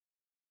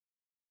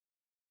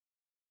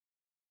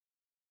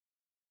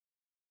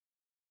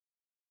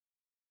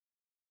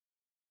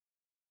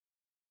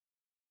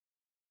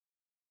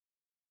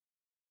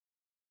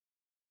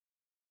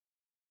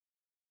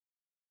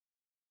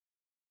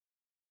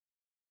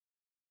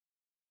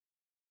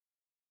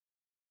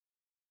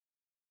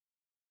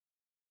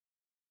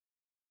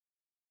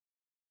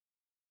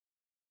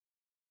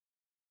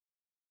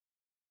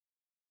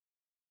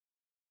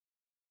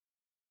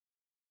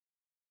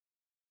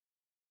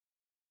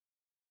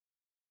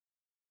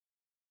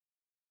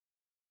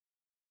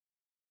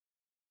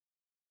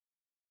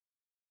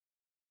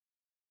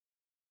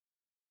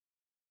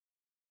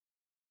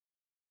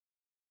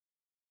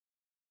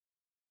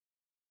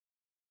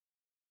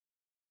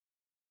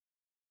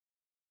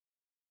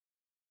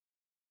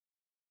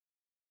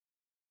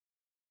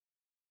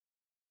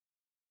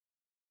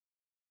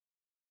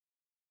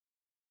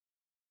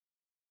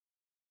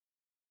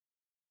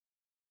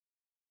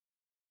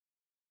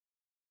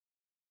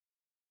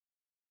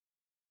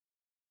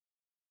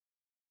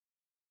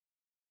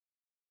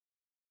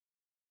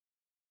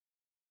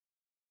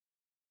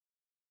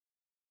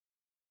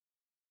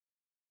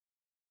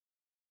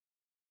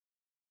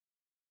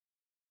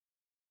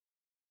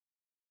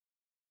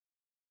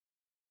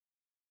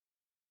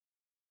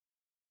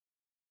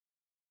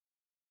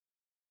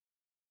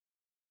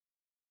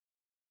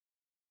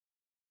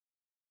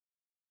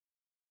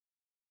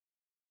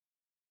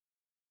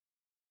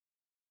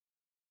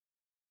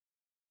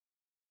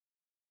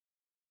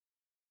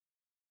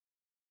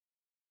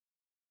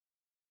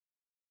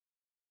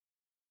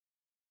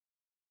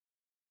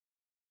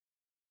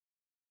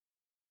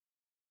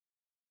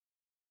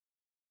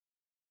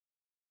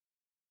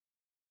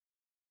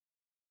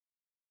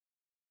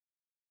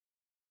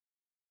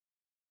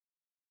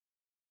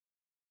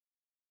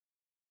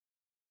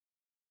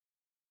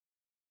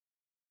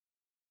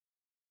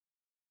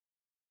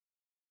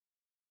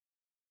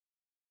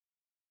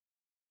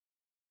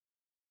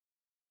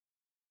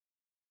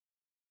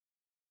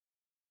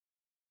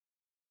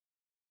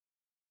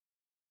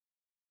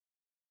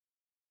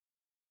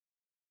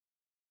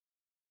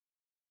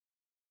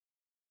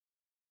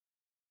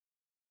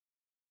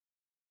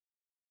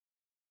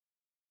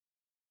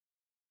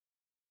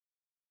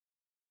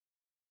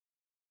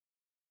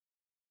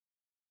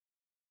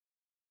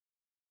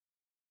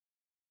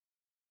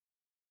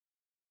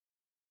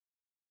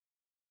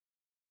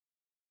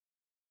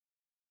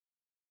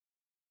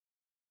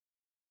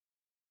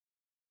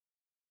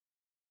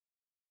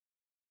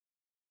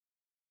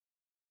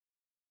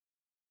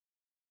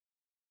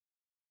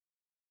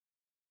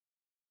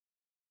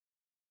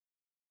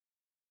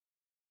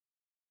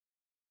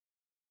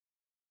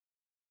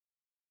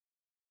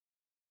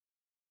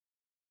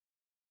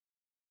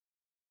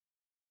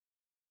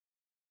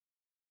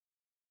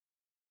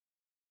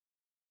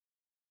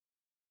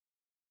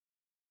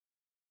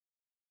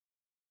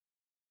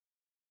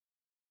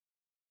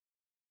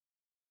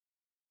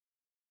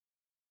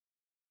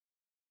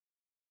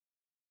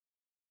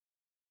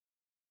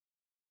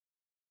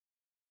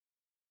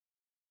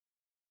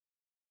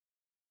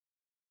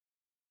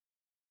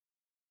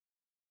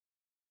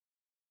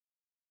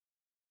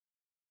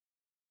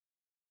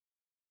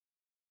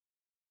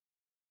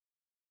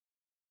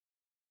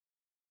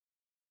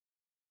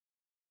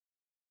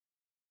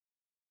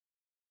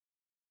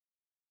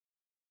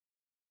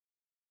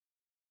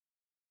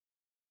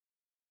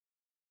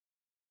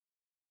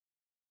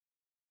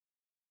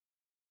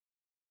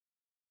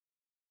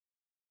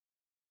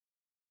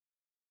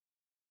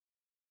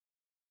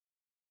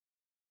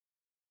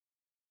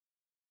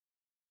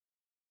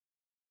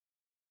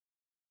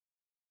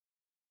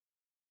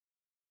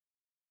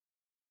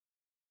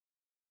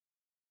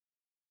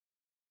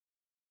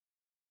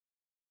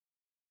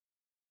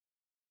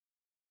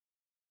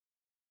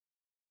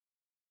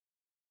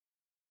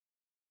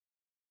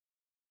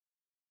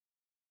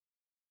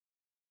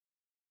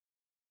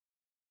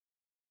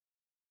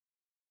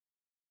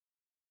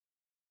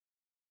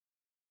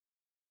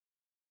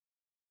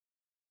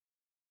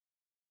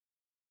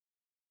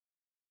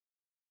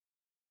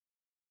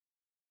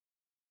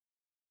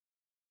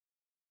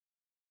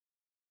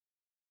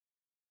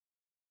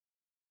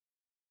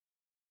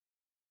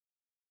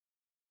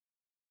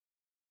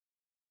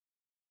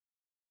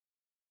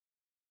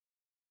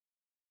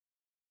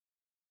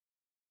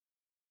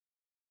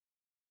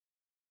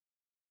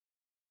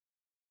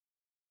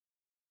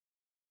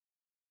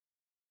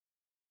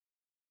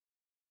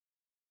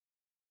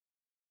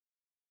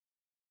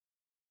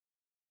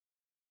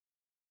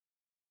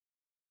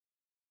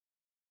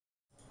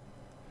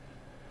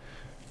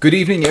Good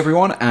evening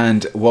everyone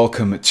and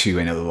welcome to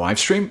another live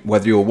stream,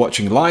 whether you're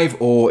watching live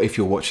or if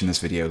you're watching this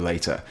video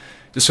later.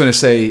 Just want to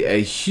say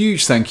a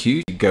huge thank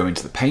you to go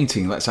into the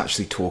painting. Let's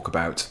actually talk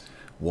about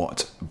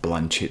what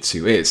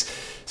Blanchitsu is.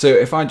 So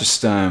if I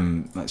just,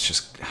 let's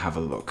just have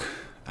a look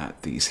at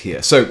these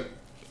here. So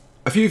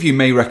a few of you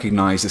may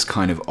recognize this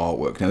kind of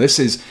artwork. Now this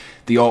is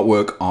the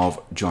artwork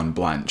of John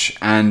Blanche,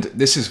 and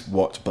this is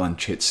what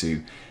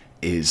Blanchitsu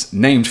is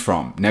named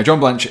from. Now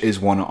John Blanche is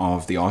one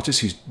of the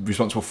artists who's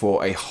responsible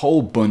for a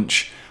whole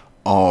bunch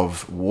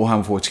of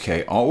Warhammer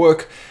 40k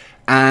artwork,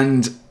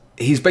 and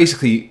he's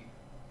basically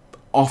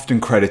often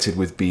credited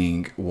with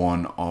being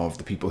one of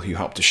the people who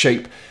helped to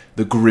shape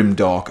the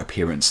grimdark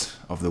appearance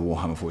of the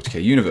Warhammer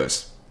 40k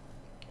universe.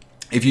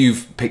 If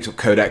you've picked up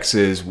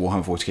codexes,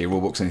 Warhammer 40k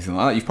rulebooks, anything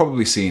like that, you've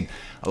probably seen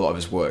a lot of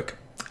his work.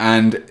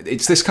 And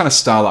it's this kind of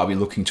style that I'll be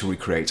looking to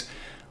recreate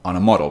on a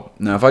model.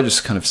 Now if I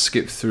just kind of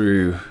skip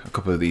through a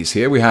couple of these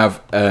here, we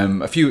have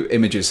a few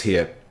images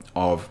here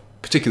of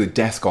particularly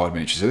Death Guard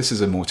miniatures. So this is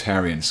a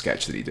Mortarion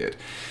sketch that he did.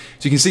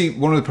 So you can see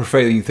one of the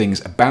prevailing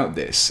things about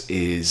this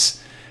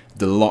is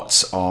the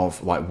lots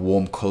of like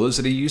warm colours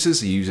that he uses.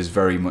 He uses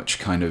very much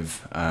kind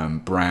of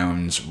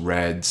browns,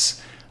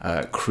 reds,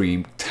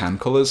 cream, tan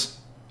colours.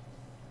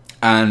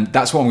 And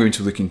that's what I'm going to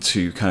be looking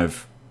to kind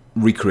of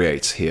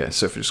recreate here.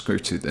 So if we just go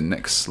to the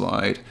next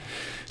slide.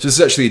 So this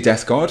is actually a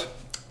Death Guard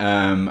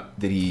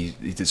that he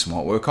did some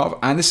artwork of,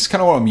 and this is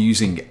kind of what I'm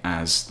using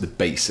as the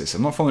basis.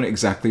 I'm not following it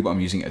exactly, but I'm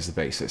using it as the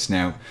basis.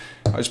 Now,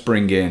 I just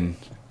bring in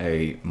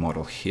a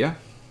model here.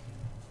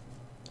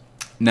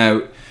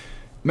 Now,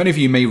 many of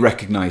you may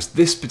recognize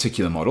this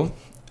particular model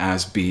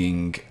as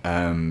being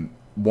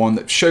one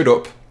that showed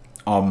up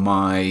on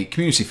my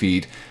community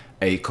feed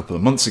a couple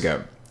of months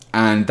ago,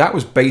 and that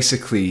was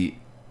basically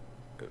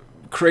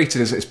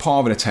created as part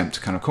of an attempt to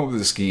kind of come up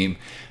with a scheme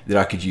that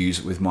I could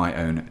use with my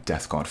own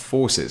Death Guard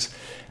forces.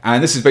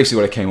 And this is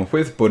basically what I came up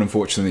with, but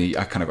unfortunately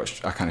I kind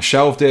of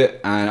shelved it,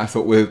 and I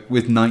thought with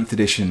 9th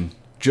edition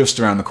just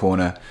around the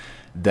corner,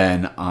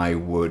 then I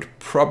would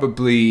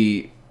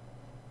probably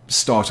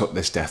start up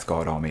this Death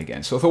Guard army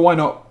again. So I thought, why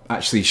not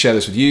actually share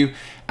this with you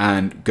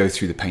and go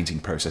through the painting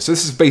process. So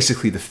this is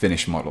basically the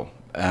finished model.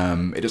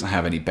 It doesn't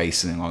have any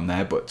basing on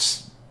there,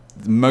 but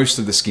most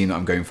of the scheme that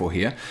I'm going for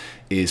here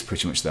is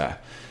pretty much there.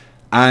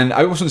 And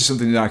I also wanted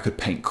something that I could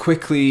paint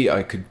quickly,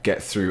 I could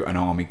get through an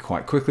army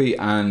quite quickly,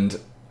 and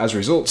as a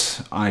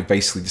result, I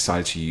basically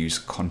decided to use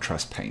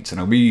contrast paints,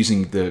 and I'll be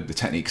using the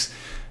techniques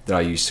that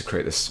I used to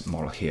create this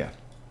model here.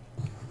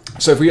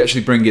 So if we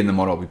actually bring in the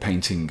model I'll be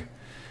painting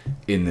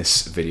in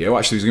this video,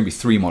 actually there's going to be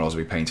 3 models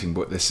I'll be painting,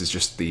 but this is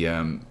just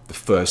the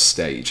first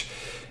stage.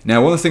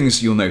 Now one of the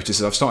things you'll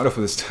notice is I've started off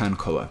with this tan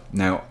colour.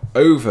 Now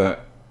over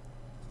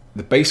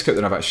the base coat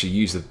that I've actually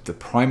used, the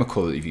primer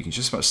colour, if you can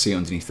just about see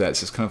underneath there,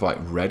 it's kind of like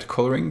red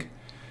colouring,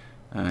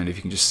 and if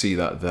you can just see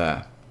that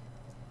there.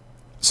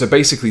 So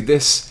basically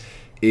this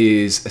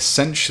is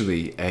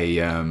essentially a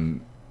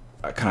kind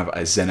of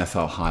a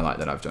zenithal highlight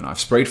that I've done. I've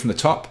sprayed from the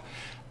top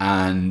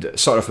and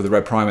started off with a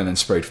red primer and then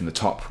sprayed from the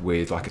top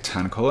with like a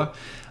tan colour.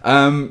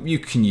 You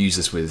can use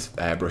this with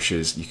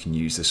airbrushes, you can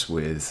use this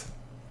with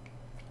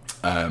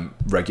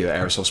regular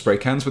aerosol spray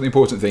cans, but the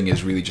important thing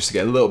is really just to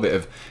get a little bit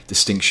of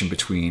distinction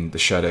between the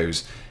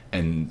shadows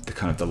and the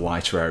kind of the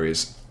lighter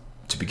areas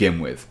to begin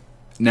with.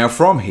 Now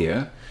from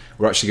here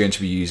we're actually going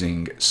to be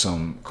using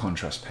some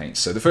contrast paints.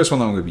 So the first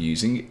one that I'm going to be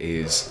using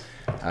is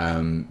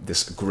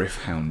this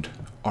Griffhound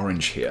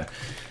orange here.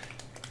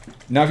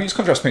 Now I've used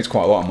contrast paints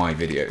quite a lot in my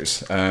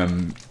videos.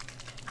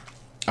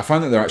 I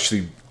find that they're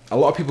actually, a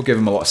lot of people give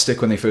them a lot of stick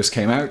when they first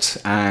came out,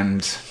 and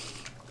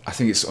I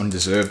think it's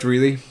undeserved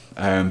really.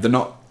 They're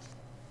not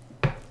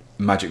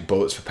magic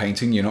bullets for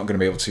painting. You're not going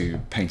to be able to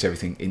paint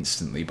everything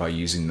instantly by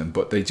using them,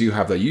 but they do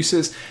have their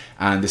uses,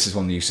 and this is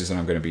one of the uses that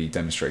I'm going to be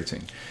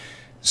demonstrating.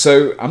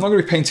 So I'm not going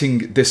to be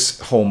painting this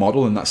whole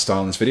model in that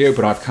style in this video,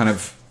 but I've kind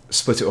of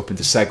split it up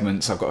into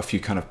segments. I've got a few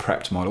kind of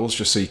prepped models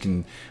just so we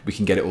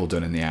can get it all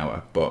done in the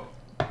hour. But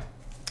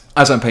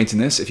as I'm painting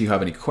this, if you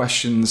have any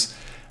questions,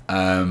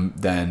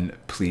 then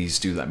please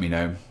do let me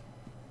know.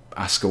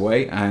 Ask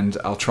away and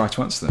I'll try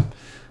to answer them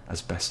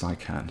as best I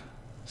can.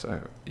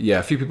 So yeah,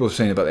 a few people are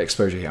saying about the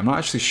exposure here. I'm not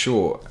actually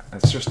sure.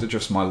 It's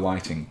just my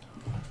lighting.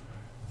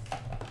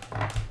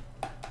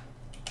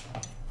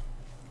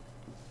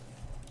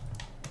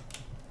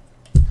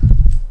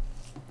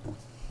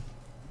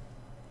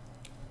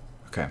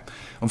 Okay.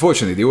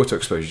 Unfortunately, the auto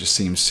exposure just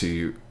seems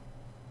to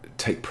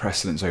take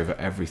precedence over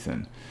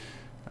everything.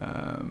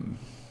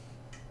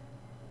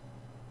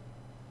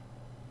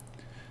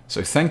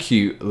 So thank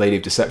you, Lady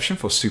of Deception,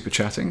 for super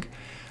chatting.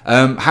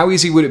 How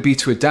easy would it be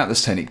to adapt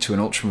this technique to an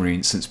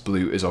ultramarine, since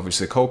blue is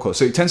obviously a cold color?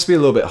 So it tends to be a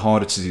little bit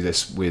harder to do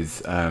this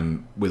with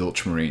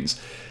ultramarines,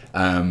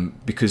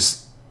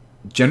 because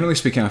generally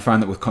speaking I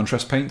find that with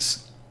contrast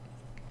paints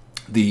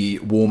the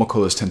warmer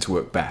colors tend to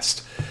work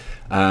best.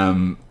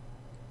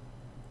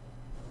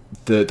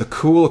 The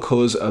cooler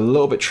colors are a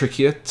little bit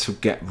trickier to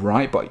get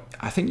right, but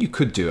I think you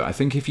could do it. I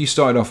think if you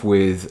started off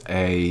with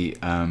a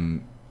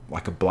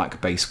like a black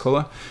base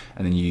color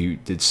and then you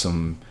did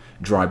some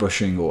dry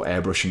brushing or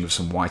airbrushing of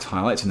some white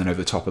highlights, and then over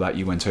the top of that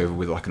you went over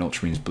with like an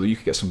ultramarines blue, you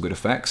could get some good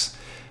effects.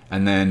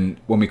 And then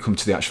when we come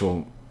to the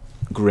actual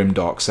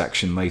grimdark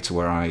section later,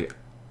 where I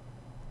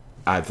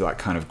add that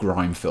kind of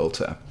grime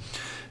filter,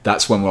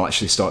 that's when we'll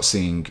actually start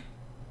seeing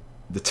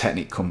the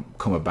technique come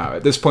about.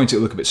 At this point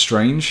it'll look a bit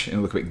strange and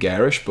it'll look a bit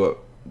garish, but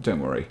don't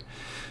worry.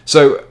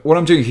 So what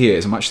I'm doing here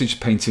is I'm actually just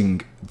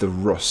painting the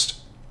rust,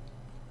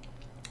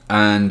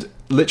 and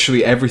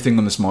literally everything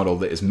on this model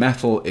that is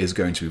metal is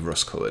going to be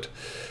rust colored.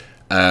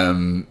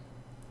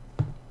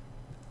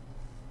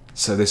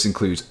 So this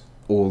includes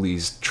all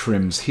these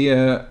trims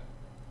here,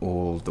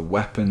 all the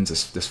weapons,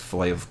 this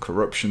flail of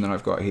corruption that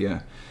I've got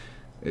here.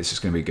 It's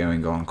just going to be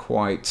going on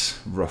quite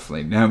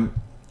roughly. Now,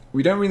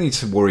 we don't really need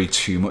to worry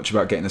too much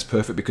about getting this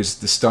perfect, because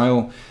the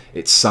style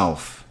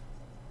itself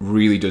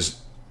really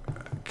does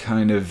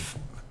kind of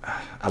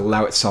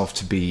allow itself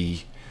to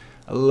be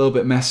a little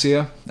bit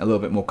messier, a little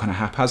bit more kind of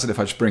haphazard. If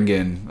I just bring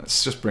in,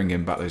 let's just bring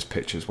in back those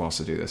pictures whilst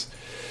I do this.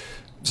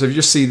 So if you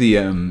just see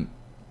the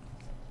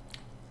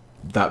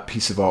that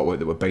piece of artwork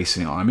that we're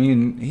basing it on, I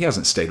mean, he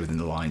hasn't stayed within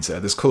the lines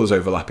there. There's colours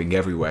overlapping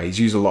everywhere. He's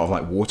used a lot of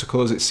like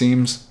watercolours, it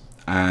seems,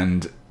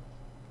 and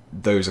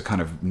those are kind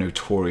of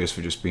notorious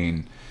for just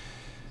being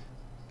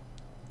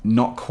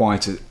not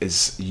quite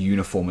as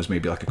uniform as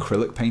maybe like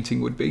acrylic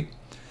painting would be.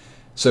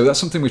 So that's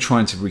something we're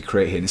trying to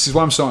recreate here. And this is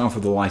why I'm starting off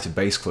with a lighter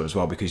base colour as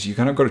well, because you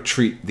kind of got to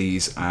treat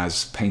these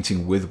as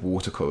painting with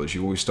watercolours.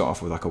 You always start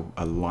off with like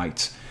a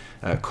light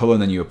colour,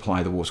 and then you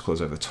apply the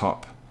watercolours over the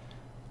top.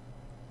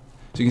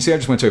 So you can see I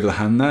just went over the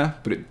hand there,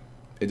 but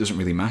it doesn't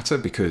really matter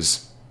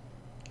because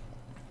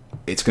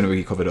it's going to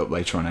be covered up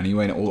later on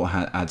anyway, and it all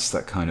adds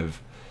that kind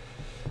of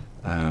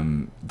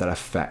that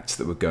effect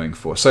that we're going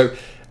for. So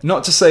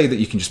not to say that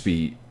you can just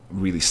be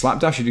really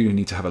slapdash, you do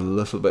need to have a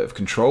little bit of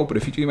control, but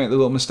if you do make the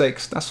little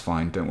mistakes, that's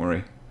fine, don't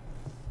worry.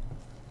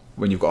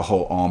 When you've got a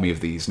whole army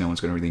of these, no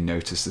one's going to really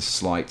notice this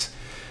slight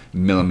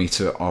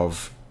millimeter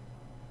of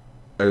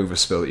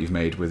overspill that you've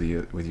made with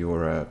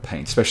your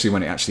paint, especially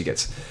when it actually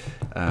gets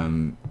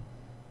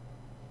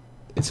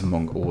it's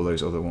among all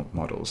those other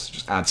models. It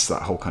just adds to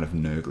that whole kind of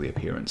nurgly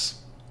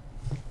appearance.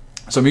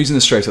 So I'm using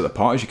this straight at the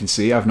part. As you can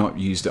see, I've not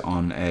used it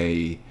on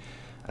a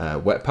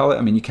wet palette.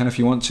 I mean, you can if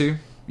you want to.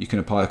 You can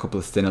apply a couple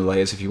of thinner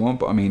layers if you want,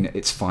 but I mean,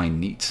 it's fine,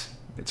 neat.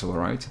 It's all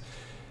right.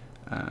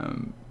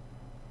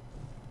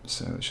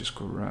 So let's just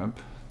grab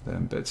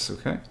them bits,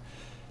 okay?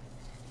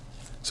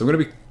 So I'm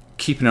going to be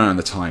keeping an eye on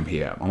the time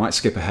here. I might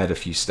skip ahead a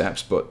few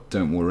steps, but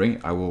don't worry,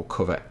 I will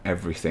cover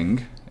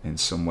everything in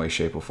some way,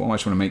 shape, or form. I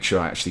just want to make sure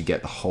I actually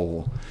get the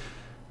whole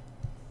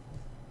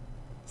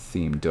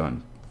theme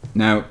done.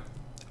 Now,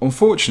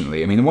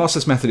 unfortunately, I mean, whilst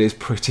this method is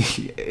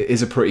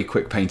a pretty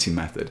quick painting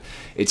method,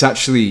 it's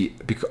actually,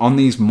 on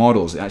these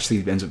models, it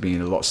actually ends up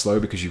being a lot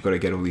slower because you've got to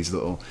get all these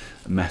little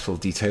metal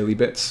detaily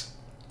bits.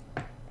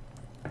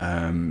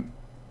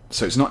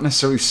 So it's not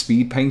necessarily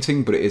speed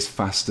painting, but it is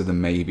faster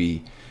than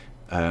maybe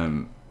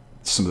some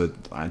of the,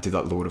 I did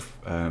that Lord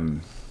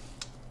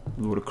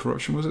of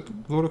Corruption, was it?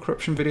 Lord of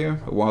Corruption video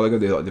a while ago,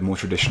 the more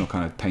traditional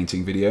kind of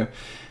painting video.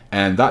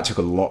 And that took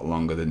a lot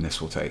longer than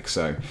this will take.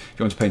 So if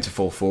you want to paint a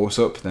full force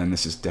up, then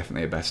this is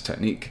definitely a better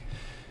technique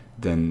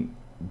than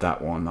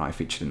that one that I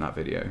featured in that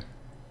video.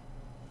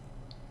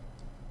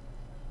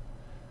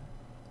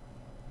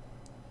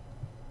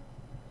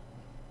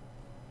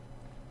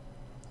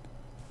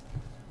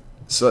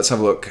 So let's have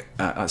a look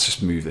at, let's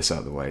just move this out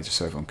of the way just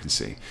so everyone can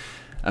see.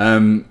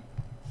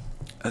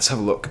 Let's have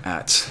a look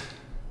at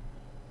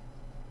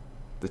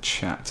the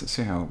chat. Let's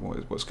see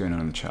what's going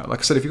on in the chat. Like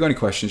I said, if you've got any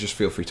questions, just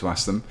feel free to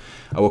ask them.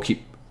 I will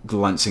keep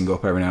glancing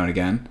up every now and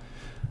again.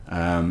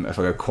 If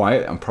I go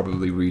quiet, I'm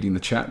probably reading the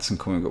chats and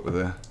coming up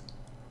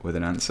with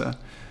an answer.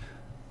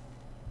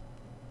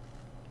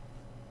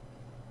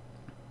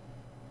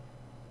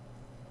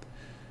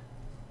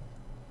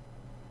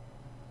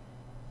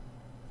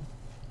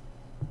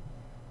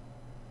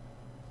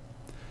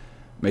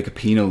 Make a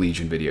Penal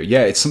Legion video.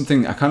 Yeah, it's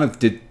something I kind of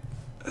did.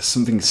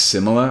 Something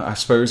similar, I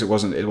suppose. It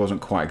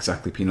wasn't quite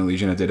exactly Penal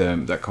Legion. I did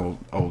that called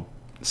old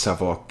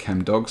Savoir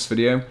Chem Dogs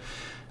video,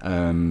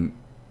 and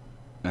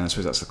I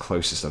suppose that's the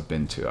closest I've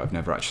been to it. I've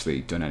never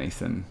actually done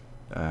anything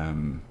a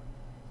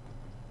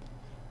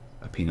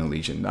Penal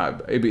Legion.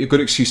 It'd be a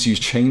good excuse to use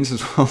chains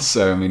as well.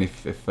 So I mean,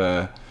 if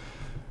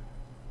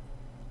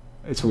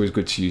it's always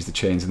good to use the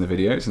chains in the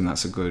videos, and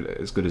that's as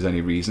good as any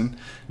reason.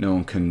 No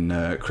one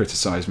can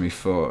criticize me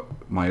for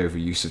my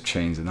overuse of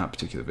chains in that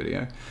particular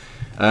video.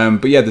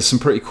 But yeah, there's some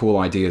pretty cool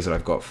ideas that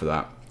I've got for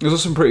that. There's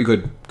also some pretty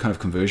good kind of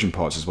conversion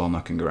parts as well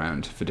knocking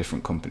around for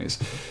different companies.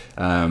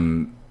 I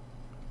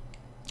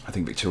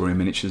think Victoria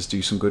Miniatures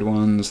do some good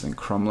ones. I think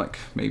Cromlech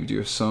maybe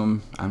do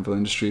some. Anvil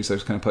Industries,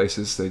 those kind of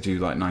places. They do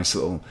like nice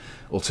little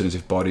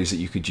alternative bodies that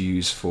you could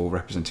use for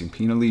representing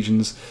Penal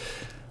Legions.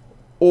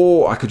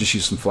 Or I could just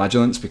use some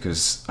flagellants,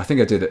 because I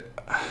think I did it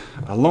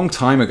a long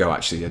time ago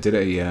actually. I did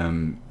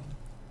a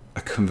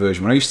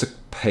conversion when I used to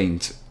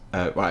paint,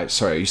 I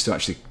used to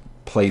actually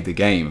play the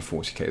game of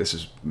 40k. This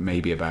was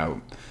maybe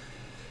about,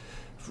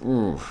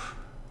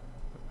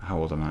 how how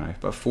old am I?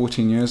 About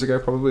 14 years ago,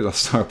 probably.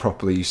 Last time I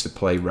properly used to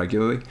play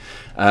regularly.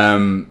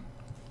 I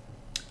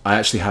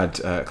actually had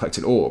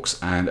collected orcs,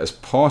 and as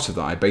part of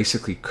that, I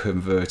basically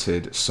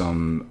converted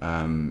some.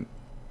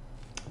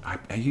 I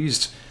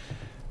used.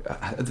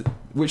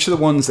 Which are the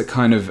ones that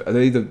kind of are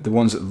they the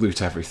ones that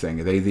loot everything?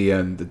 Are they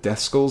the death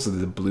skulls? Are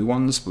they the blue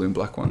ones, blue and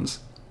black ones?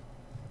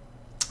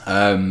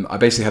 I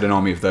basically had an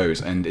army of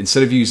those, and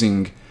instead of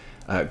using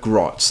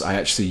grots, I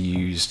actually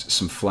used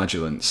some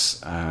flagellants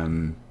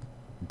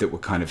that were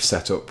kind of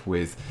set up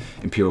with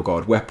Imperial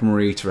Guard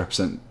weaponry to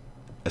represent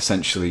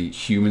essentially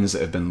humans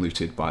that have been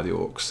looted by the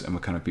orcs and were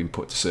kind of being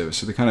put to service.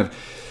 So they kind of,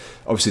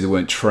 obviously they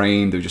weren't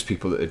trained, they were just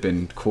people that had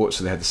been caught,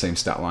 so they had the same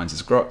stat lines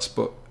as grots,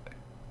 but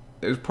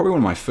it was probably one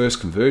of my first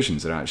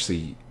conversions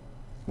that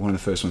one of the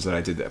first ones that I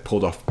did that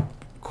pulled off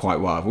quite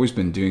well. I've always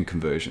been doing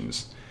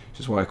conversions, which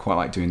is why I quite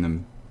like doing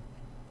them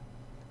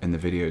in the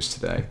videos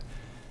today.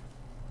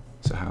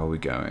 So how are we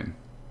going?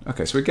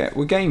 Okay, so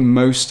we're getting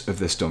most of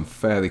this done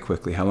fairly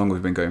quickly. How long have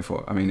we been going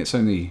for? I mean, it's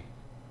only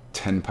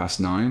 10 past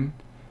 9.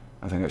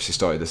 I think I actually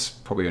started this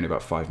probably only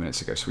about 5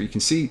 minutes ago. So you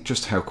can see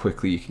just how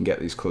quickly you can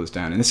get these colours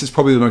down. And this is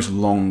probably the most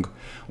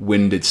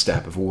long-winded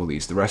step of all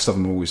these. The rest of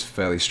them are always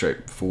fairly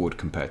straightforward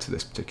compared to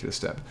this particular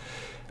step.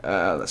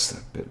 That's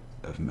a bit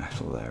of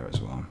metal there as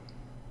well.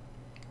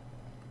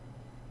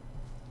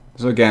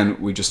 So again,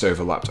 we just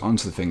overlapped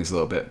onto the fingers a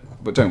little bit,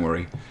 but don't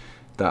worry,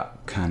 that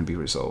can be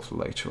resolved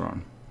later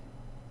on.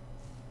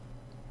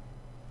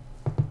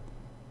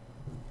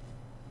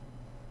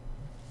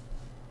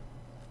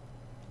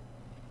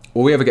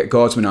 Will we ever get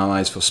Guardsmen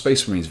allies for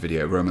Space Marines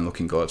video? Roman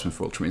looking Guardsmen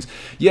for Ultramarines.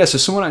 Yeah, so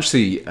someone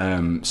actually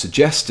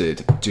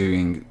suggested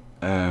doing,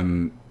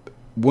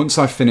 once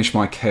I finish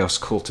my Chaos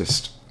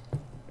Cultist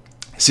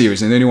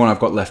series, and the only one I've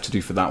got left to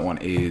do for that one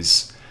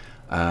is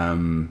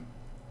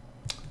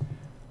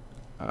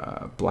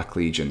Black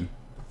Legion.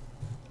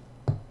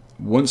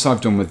 Once I've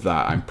done with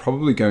that, I'm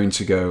probably going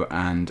to go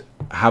and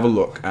have a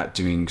look at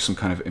doing some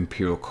kind of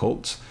Imperial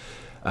cult.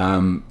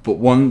 But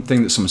one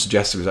thing that someone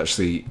suggested was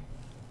actually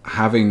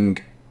having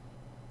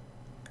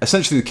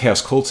essentially the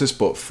Chaos Cultists,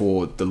 but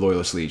for the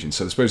Loyalist Legion.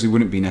 So I suppose they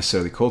wouldn't be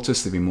necessarily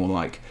cultists, they'd be more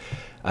like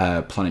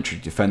planetary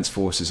defense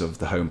forces of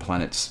the home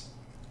planets.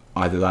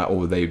 Either that,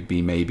 or they'd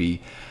be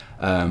maybe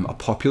a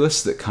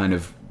populace that kind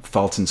of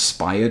felt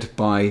inspired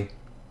by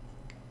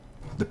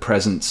the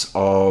presence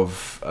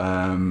of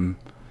that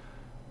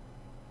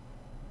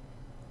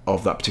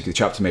particular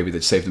chapter. Maybe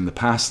they'd saved them in the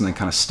past and then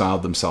kind of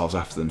styled themselves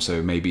after them.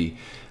 So maybe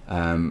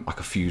like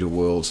a feudal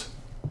world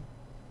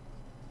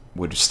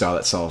would style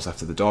itself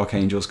after the Dark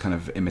Angels, kind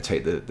of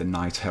imitate the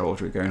Knight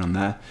heraldry going on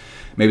there.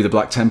 Maybe the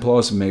Black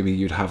Templars, maybe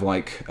you'd have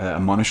like a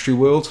monastery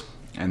world,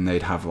 and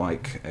they'd have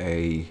like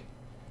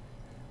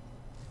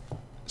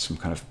some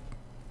kind of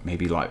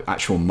maybe like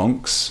actual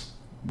monks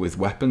with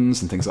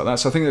weapons and things like that.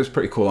 So I think that was a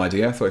pretty cool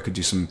idea. I thought I could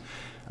do some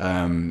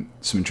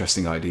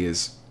interesting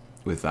ideas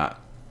with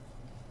that.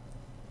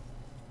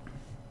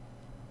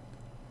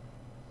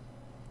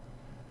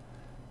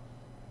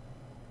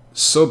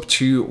 Sub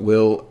to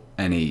Will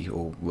Any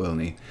or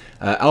Wilney.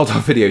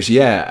 Aldar videos,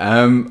 yeah.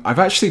 I've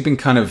actually been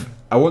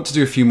I want to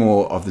do a few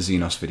more of the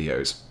Xenos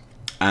videos.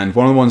 And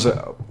one of the ones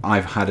that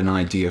I've had an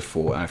idea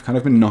for, and I've kind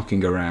of been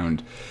knocking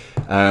around.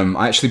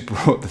 I actually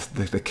brought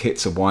the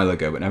kits a while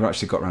ago, but never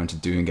actually got around to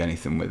doing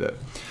anything with it.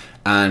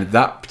 And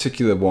that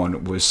particular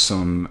one was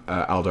some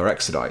Aldar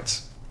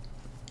Exodites.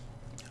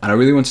 And I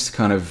really wanted to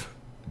kind of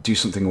do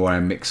something where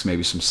I mix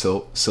maybe some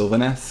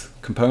Sylvaneth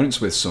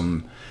components with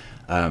some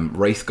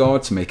Wraith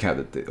Guard to make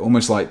out that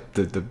almost like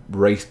the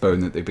Wraith bone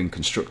that they've been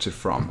constructed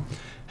from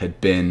had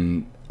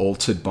been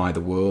altered by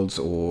the worlds,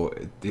 or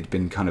it'd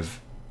been kind of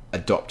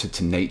adopted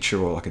to nature,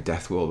 or like a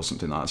death world or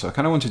something like that. So I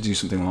kind of wanted to do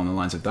something along the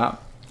lines of that.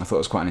 I thought it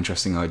was quite an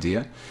interesting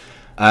idea.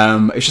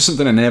 It's just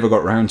something I never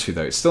got around to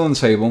though. It's still on the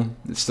table.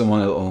 It's still my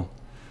little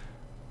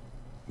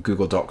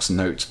Google Docs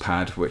notes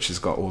pad, which has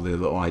got all the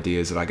little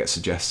ideas that I get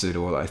suggested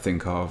or that I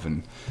think of,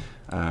 and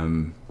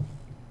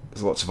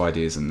there's lots of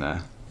ideas in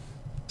there.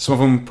 Some of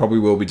them probably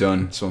will be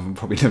done, some of them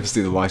probably never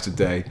see the light of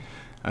day.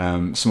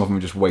 Some of them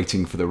are just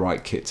waiting for the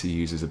right kit to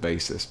use as a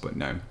basis, but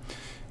no.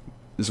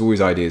 There's always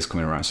ideas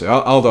coming around. So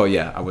Aldar,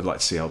 yeah, I would like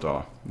to see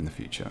Aldar in the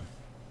future.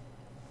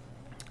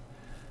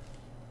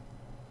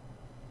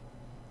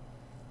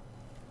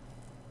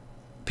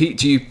 Pete,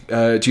 do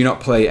you not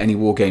play any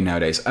war game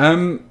nowadays?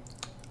 I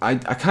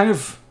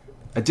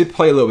did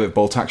play a little bit of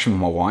Bolt Action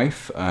with my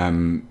wife.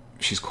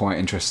 She's quite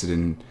interested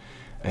in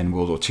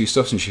World War II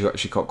stuff, and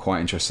she got quite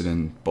interested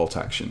in Bolt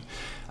Action.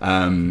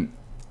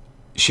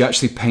 She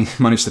actually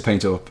managed to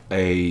paint up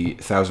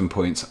 1,000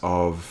 points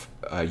of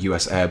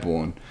US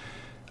Airborne,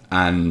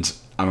 and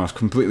I was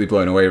completely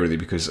blown away really,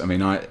 because I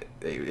mean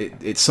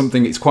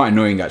it's quite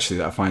annoying actually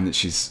that I find that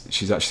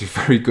she's actually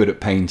very good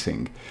at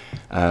painting,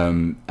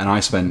 and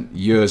I spent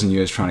years and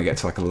years trying to get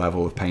to like a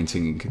level of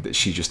painting that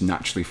she just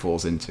naturally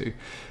falls into.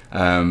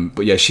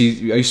 But yeah,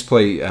 I used to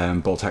play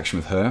Bolt Action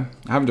with her.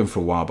 I haven't done for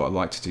a while, but I'd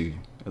like to do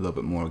a little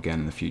bit more again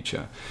in the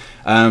future.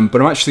 But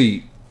I'm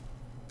actually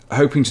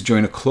hoping to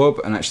join a club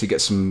and actually get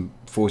some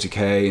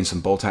 40k and some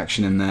bolt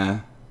action in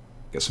there.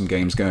 Get some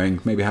games going.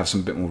 Maybe have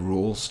some bit more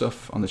rule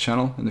stuff on the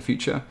channel in the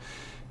future.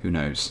 Who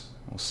knows?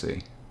 We'll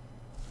see.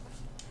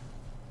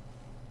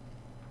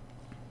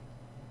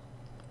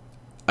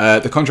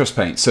 The contrast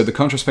paint. So the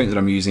contrast paint that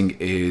I'm using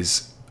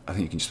is, I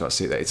think you can just about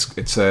see it there.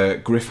 It's a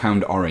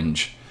Griffhound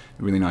orange,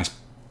 a really nice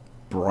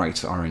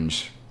bright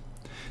orange.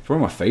 It's one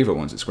of my favourite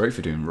ones. It's great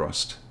for doing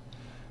rust.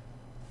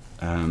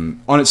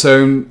 On its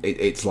own,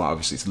 it's like,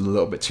 obviously it's a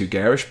little bit too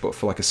garish, but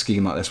for like a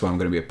scheme like this where I'm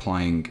going to be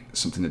applying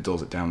something that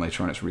dulls it down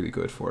later on, it's really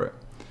good for it.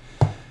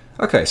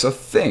 Okay, so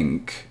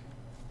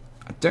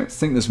I don't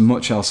think there's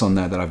much else on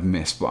there that I've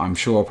missed, but I'm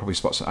sure I'll probably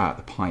spot some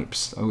the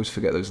pipes. I always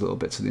forget those little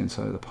bits of the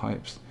inside of the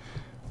pipes.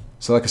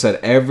 So like I said,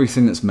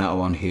 everything that's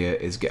metal on here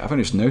is... I've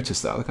only just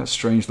noticed that. Look at that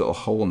strange little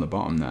hole on the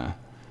bottom there.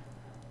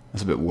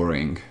 That's a bit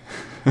worrying.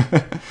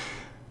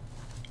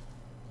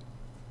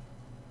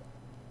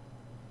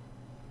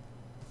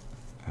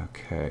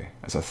 Okay,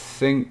 as I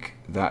think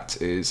that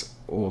is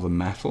all the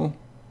metal.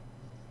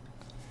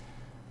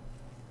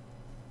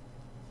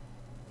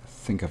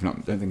 Don't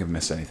think I've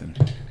missed anything.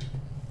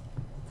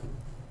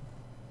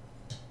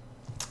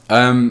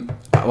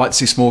 I like to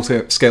see small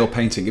scale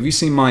painting. Have you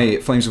seen my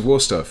Flames of War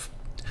stuff?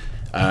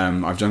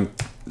 I've done.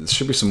 There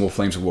should be some more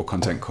Flames of War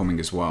content coming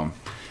as well.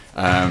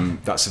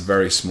 That's a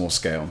very small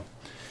scale.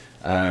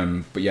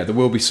 But yeah, there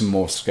will be some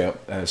more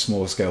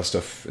smaller scale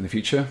stuff in the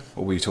future.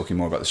 Or were you talking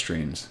more about the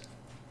streams?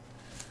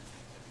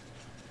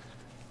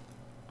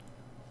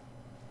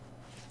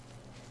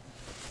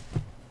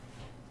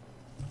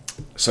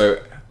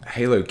 So,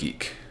 Halo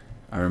Geek,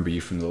 I remember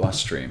you from the last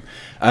stream.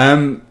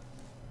 I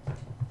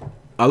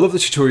love the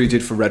tutorial you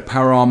did for red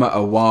power armor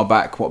a while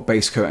back. What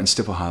base coat and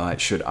stipple highlight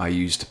should I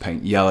use to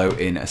paint yellow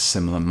in a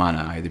similar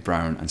manner, i.e.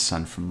 brown and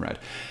sand from red?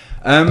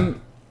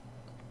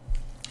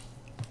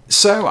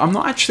 So I'm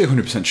not actually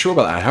 100% sure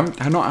about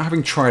that. I'm not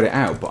having tried it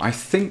out, but I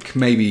think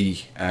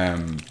maybe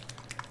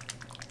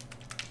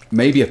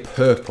maybe a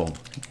purple.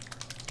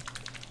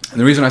 And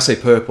the reason I say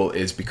purple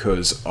is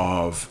because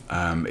of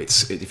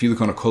if you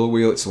look on a color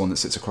wheel, it's the one that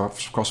sits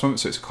across from it,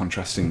 so it's a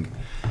contrasting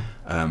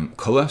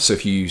color. So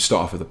if you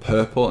start off with a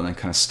purple and then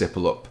kind of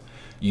stipple up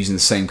using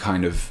the same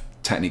kind of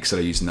techniques that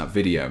I used in that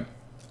video,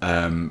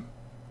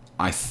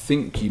 I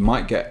think you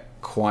might get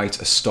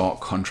quite a stark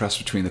contrast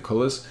between the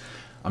colors.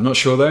 I'm not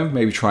sure though.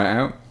 Maybe try it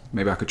out.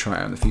 Maybe I could try it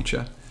out in the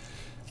future.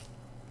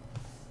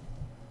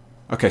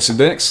 Okay, so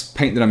the next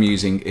paint that I'm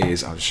using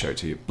is, I'll just show it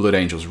to you, Blood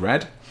Angels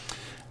Red,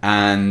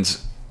 and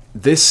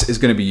this is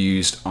going to be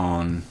used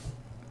on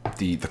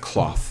the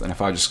cloth. And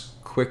if I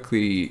just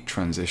quickly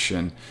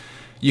transition,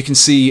 you can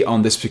see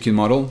on this particular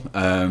model,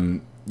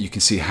 you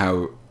can see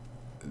how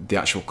the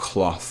actual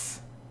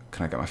cloth,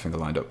 can I get my finger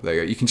lined up? There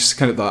you go. You can just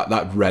kind of,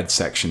 that red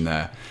section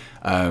there.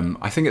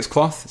 I think it's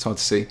cloth, it's hard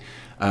to see.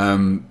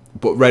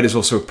 But red is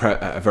also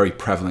a very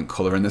prevalent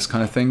color in this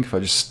kind of thing. If I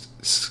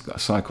just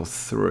cycle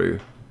through.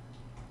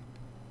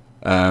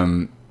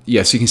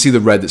 Yeah, so you can see the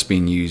red that's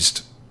being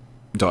used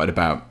dotted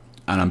about.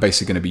 And I'm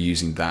basically going to be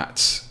using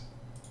that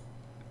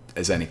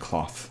as any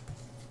cloth.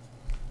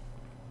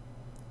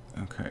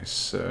 Okay,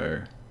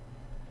 so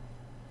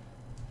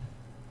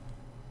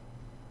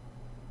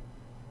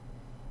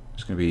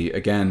it's going to be,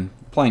 again,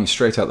 applying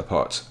straight out the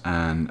pot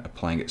and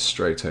applying it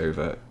straight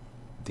over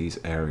these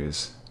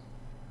areas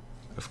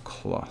of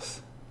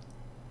cloth.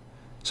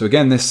 So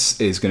again, this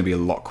is going to be a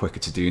lot quicker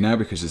to do now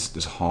because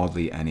there's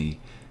hardly any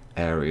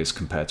areas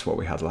compared to what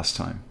we had last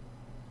time.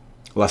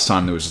 Last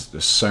time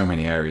there's so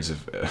many areas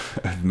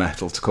of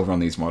metal to cover on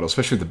these models,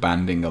 especially with the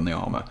banding on the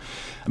armor.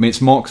 I mean,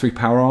 it's Mark III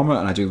power armor,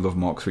 and I do love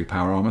Mark III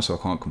power armor, so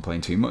I can't complain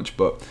too much,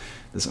 but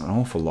there's an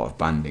awful lot of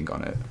banding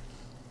on it.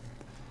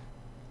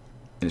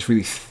 And it's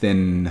really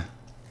thin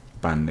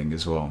banding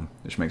as well,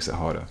 which makes it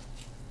harder.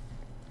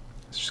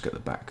 Let's just get the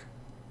back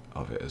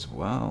of it as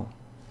well.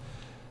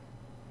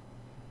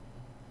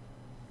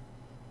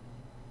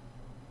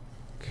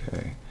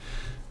 Okay,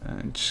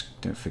 and just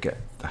don't forget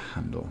the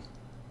handle.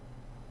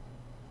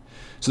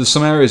 So there's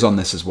some areas on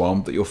this as well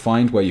that you'll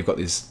find where you've got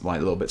these like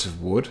little bits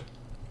of wood,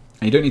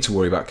 and you don't need to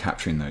worry about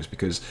capturing those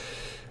because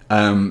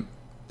when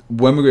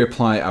we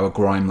apply our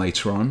grime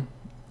later on,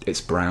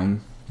 it's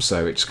brown,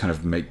 so it just kind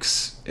of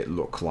makes it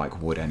look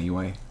like wood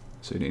anyway.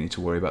 So you don't need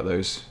to worry about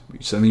those.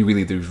 It's only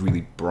really those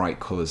really bright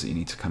colours that you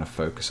need to kind of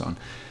focus on.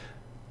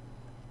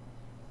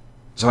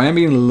 So I am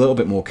being a little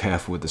bit more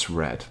careful with this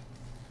red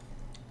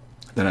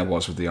than I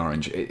was with the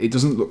orange. It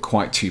doesn't look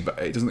quite too bad.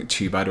 It doesn't look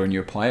too bad when you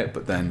apply it,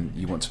 but then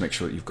you want to make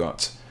sure that you've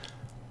got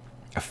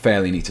a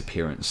fairly neat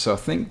appearance. So I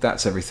think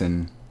that's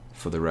everything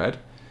for the red.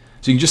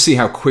 So you can just see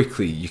how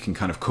quickly you can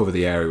kind of cover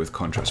the area with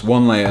contrast.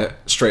 One layer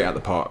straight out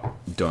the pot,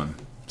 done.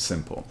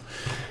 Simple.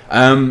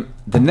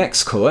 The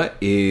next color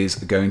is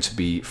going to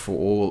be for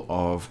all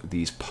of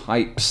these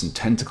pipes and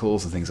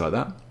tentacles and things like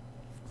that.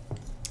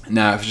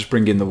 Now, if I just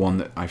bring in the one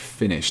that I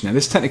finished. Now,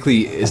 this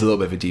technically is a little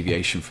bit of a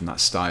deviation from that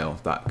style,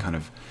 that kind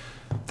of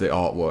the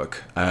artwork.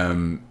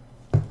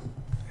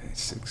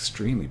 it's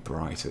extremely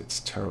bright. It's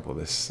terrible,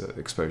 this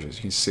exposure. As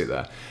you can see it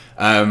there.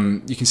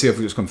 You can see I've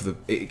just gone for the...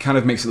 It kind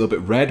of makes it a little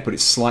bit red, but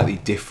it's slightly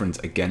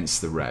different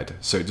against the red.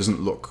 So it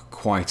doesn't look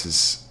quite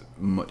as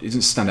much... It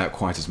doesn't stand out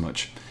quite as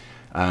much.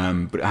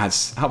 But it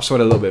helps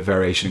provide a little bit of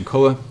variation in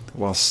colour,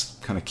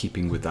 whilst kind of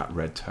keeping with that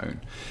red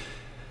tone.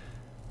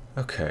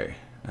 Okay.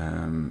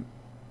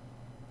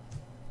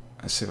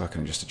 Let's see if I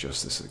can just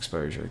adjust this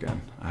exposure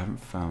again. I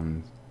haven't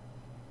found...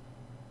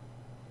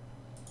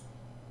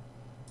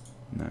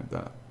 No,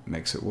 that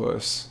makes it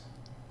worse.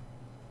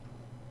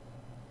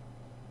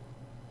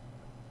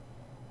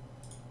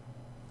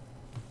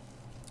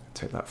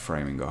 Take that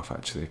framing off,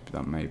 actually.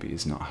 That maybe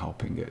is not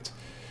helping it.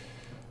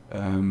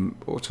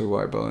 Auto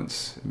white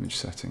balance, image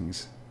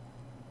settings.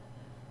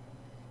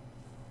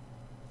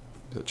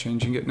 Is that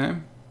changing it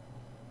now?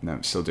 No,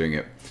 I'm still doing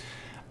it.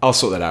 I'll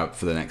sort that out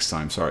for the next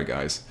time. Sorry,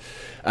 guys.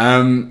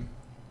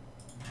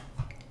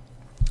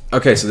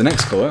 Okay, so the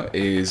next colour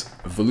is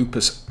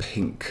Volupus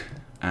Pink.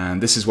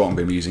 And this is what I'm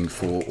going to be using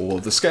for all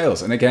of the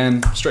scales. And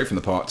again, straight from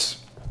the pot.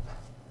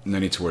 No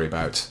need to worry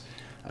about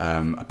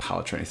a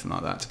palette or anything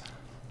like that.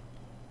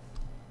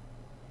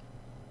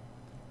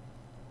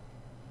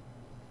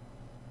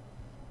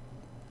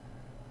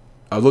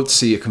 I'd love to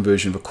see a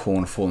conversion of a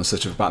corn fall in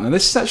such a pattern. Now,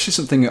 this is actually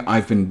something that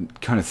I've been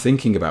kind of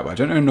thinking about, but I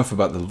don't know enough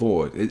about the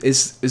lore.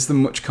 Is there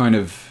much kind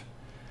of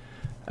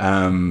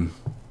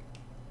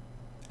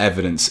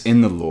evidence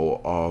in the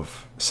lore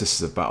of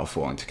Sisters of Battle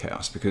falling to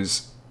chaos?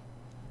 Because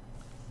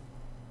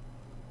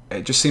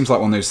it just seems like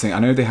one of those things. I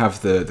know they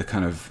have the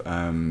kind of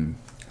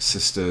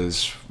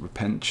Sisters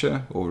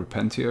Repentia or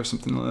Repentia or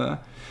something like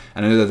that.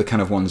 And I know they're the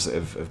kind of ones that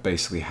have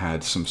basically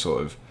had some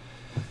sort of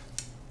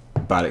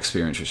bad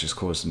experience which has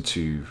caused them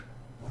to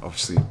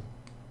obviously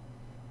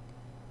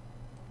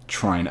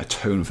try and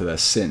atone for their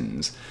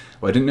sins.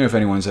 Well, I didn't know if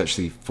anyone's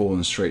actually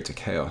fallen straight to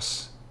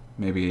chaos.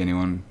 Maybe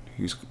anyone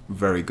who's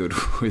very good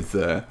with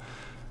the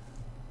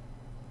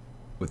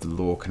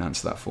lore can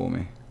answer that for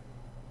me.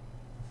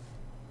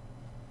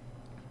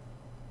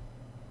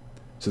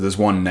 So there's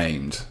one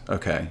named.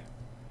 Okay.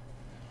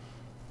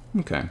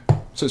 Okay.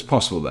 So it's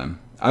possible then.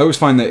 I always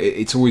find that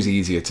it's always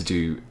easier to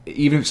do,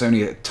 even if it's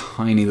only a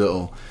tiny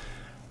little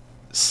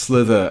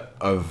slither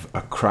of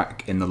a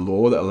crack in the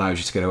lore that allows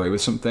you to get away with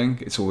something.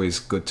 It's always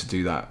good to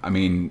do that. I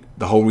mean,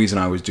 the whole reason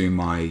I was doing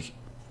my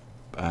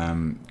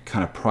kind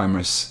of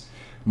Primus,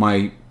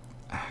 I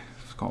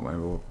can't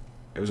remember,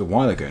 it was a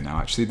while ago now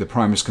actually, the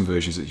Primus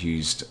conversions that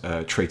used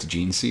Traitor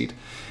Gene Seed,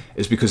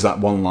 is because that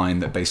one line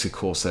that basically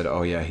Core said,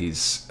 oh yeah,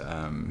 he's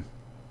been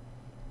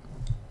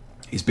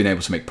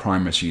able to make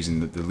Primus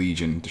using the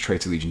Legion, the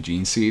Traitor Legion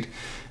Gene Seed,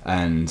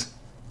 and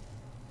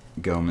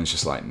Gelman's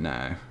just like,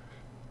 no.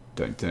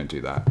 Don't do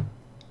that.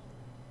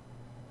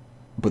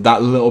 But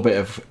that little bit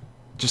of,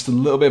 just a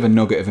little bit of a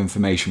nugget of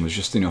information was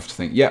just enough to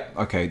think, yeah,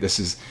 okay, this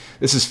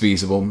is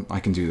feasible. I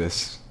can do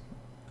this,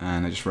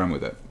 and I just ran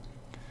with it.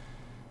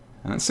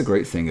 And that's the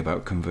great thing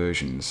about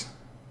conversions.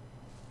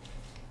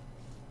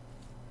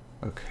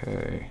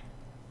 Okay.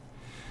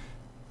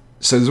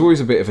 So there's always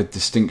a bit of a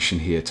distinction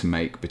here to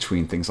make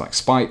between things like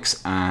spikes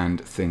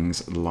and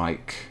things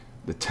like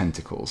the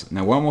tentacles.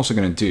 Now, what I'm also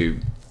going to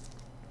do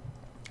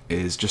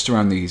is just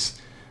around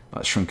these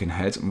like shrunken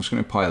heads, I'm just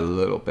going to apply a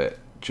little bit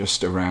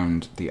just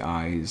around the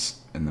eyes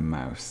and the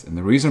mouth. And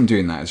the reason I'm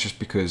doing that is just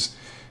because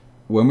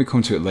when we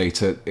come to it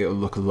later, it'll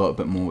look a little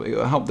bit more,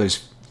 it'll help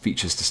those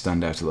features to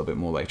stand out a little bit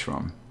more later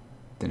on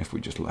than if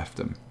we just left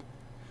them.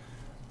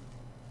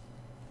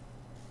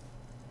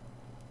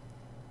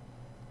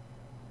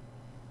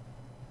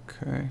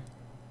 Okay,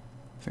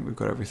 I think we've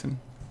got everything.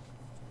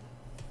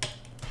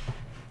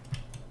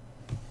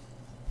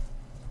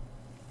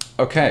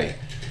 Okay.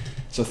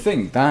 So I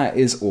think that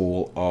is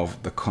all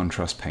of the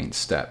contrast paint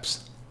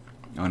steps.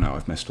 Oh no,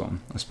 I've missed one.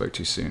 I spoke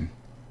too soon.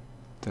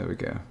 There we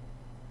go.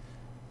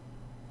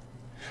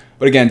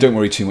 But again, don't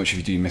worry too much if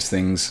you do miss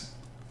things.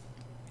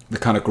 The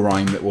kind of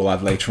grime that we'll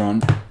add later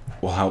on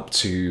will help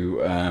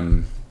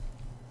to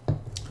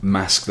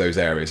mask those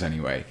areas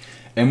anyway.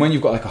 And when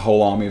you've got like a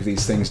whole army of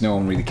these things, no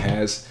one really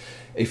cares.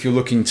 If you're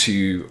looking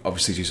to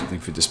obviously do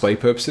something for display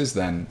purposes,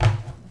 then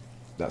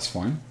that's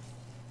fine.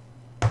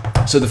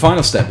 So the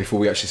final step before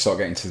we actually start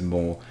getting to the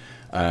more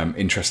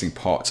interesting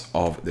part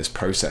of this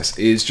process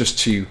is just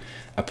to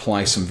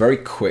apply some very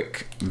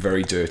quick,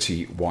 very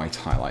dirty white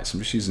highlights.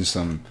 I'm just using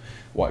some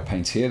white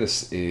paint here.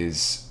 This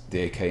is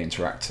the AK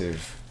Interactive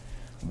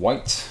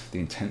White, the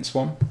intense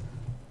one.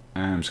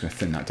 And I'm just going to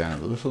thin that down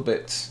a little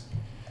bit.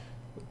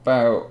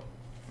 About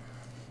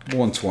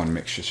 1-to-1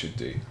 mixture should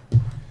do.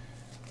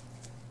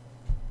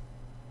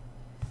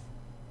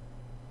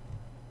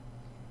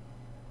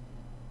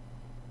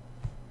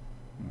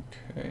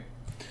 Okay.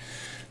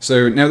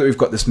 So now that we've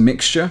got this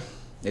mixture,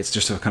 it's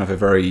just a kind of a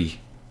very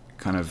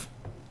kind of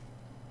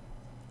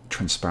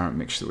transparent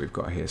mixture that we've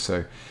got here.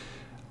 So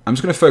I'm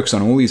just going to focus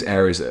on all these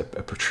areas that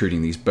are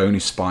protruding, these bony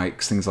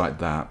spikes, things like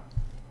that.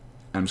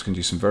 I'm just going to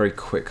do some very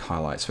quick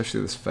highlights,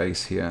 especially this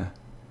face here.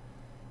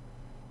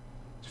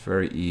 It's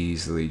very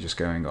easily just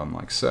going on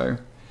like so.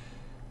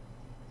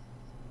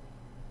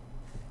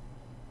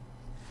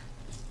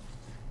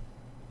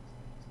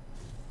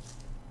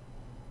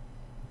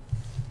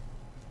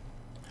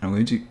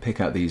 going to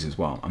pick out these as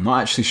well. I'm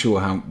not actually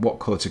sure what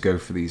colour to go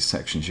for these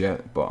sections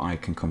yet, but I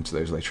can come to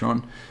those later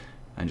on.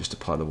 And just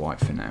apply the white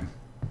for now.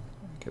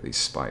 Get these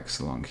spikes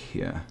along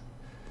here.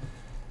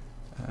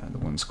 The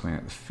ones coming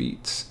out the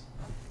feet.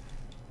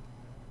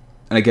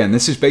 And again,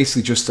 this is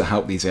basically just to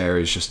help these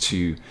areas just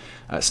to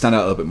stand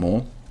out a little bit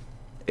more.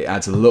 It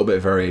adds a little bit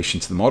of variation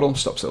to the model,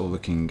 stops it all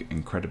looking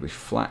incredibly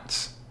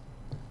flat.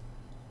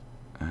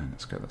 And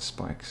let's get the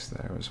spikes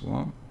there as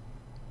well.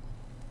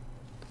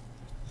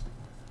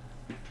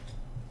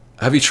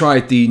 Have you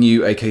tried the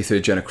new AK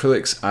 3rd Gen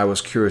acrylics? I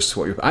was curious to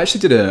what I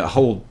actually did a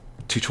whole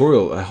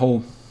tutorial, a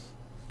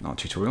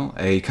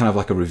kind of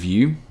like a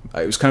review.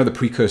 It was kind of the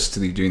precursor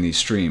to doing these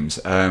streams.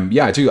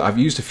 Yeah, I've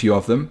used a few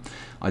of them.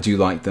 I do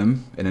like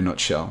them in a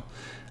nutshell.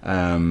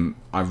 I've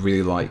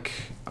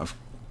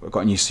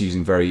gotten used to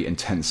using very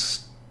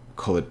intense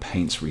colored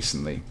paints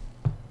recently.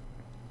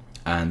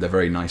 And they're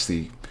very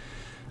nicely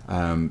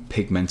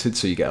pigmented,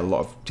 so you get a lot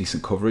of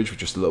decent coverage with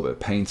just a little bit of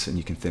paint, and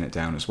you can thin it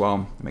down as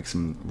well. It makes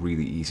them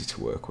really easy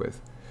to work with.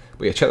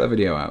 But yeah, check that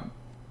video out.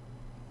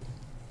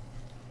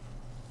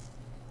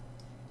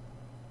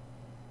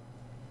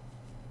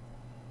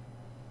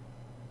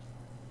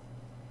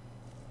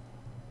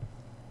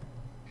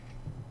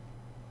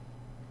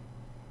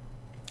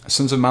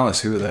 Sons of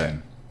Malice, who are they?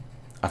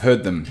 I've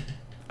heard them.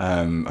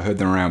 I heard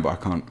them around, but I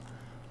can't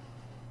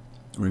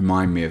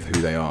remind me of who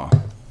they are.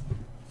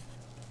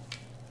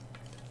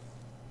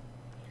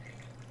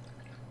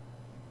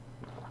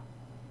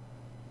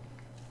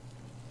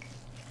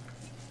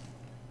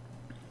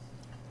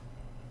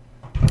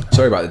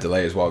 Sorry about the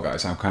delay as well,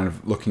 guys. I'm kind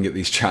of looking at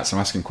these chats, I'm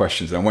asking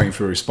questions, and I'm waiting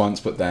for a response,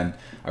 but then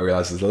I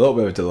realise there's a little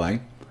bit of a delay.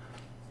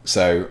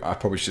 So I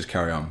probably should just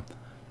carry on.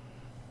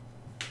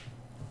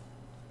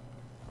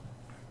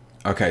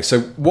 Okay, so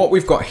what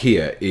we've got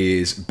here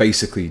is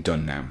basically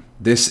done now.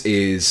 This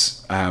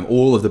is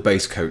all of the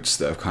base coats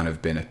that have kind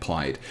of been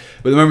applied.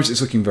 But at the moment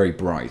it's looking very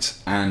bright.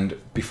 And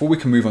before we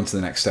can move on to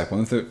the next step,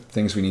 one of the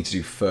things we need to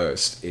do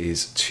first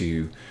is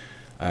to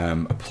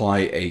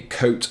apply a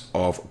coat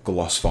of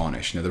gloss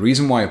varnish. Now the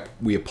reason why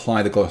we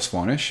apply the gloss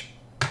varnish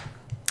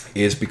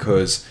is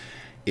because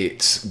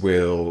it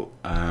will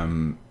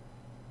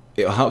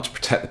it'll help to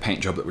protect the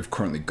paint job that we've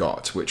currently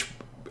got, which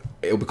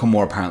it'll become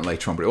more apparent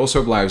later on, but it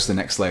also allows the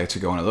next layer to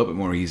go on a little bit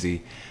more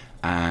easy.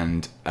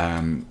 And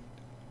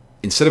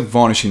instead of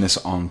varnishing this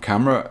on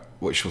camera,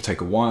 which will take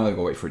a while, I'll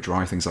go wait for it to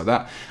dry, things like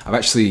that, I've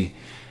actually,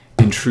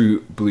 in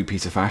true Blue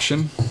Peter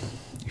fashion,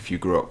 if you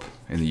grew up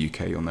in the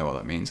UK, you'll know what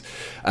that means,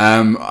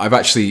 I've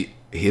actually,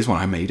 here's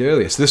one I made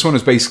earlier. So this one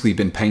has basically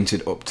been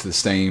painted up to the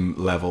same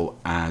level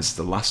as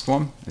the last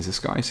one, is this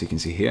guy, so you can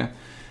see here.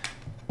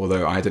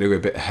 Although I had to do a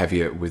bit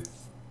heavier with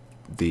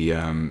the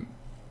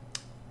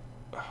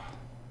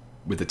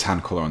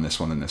tan colour on this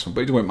one than this one,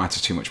 but it won't matter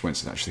too much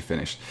once it's actually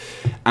finished.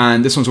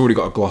 And this one's already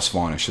got a gloss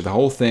varnish, so the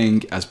whole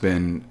thing has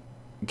been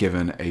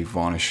given a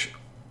varnish,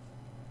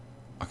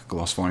 like a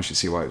gloss varnish, to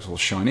see why it's all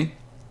shiny.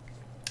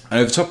 And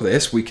over the top of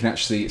this, we can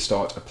actually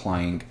start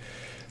applying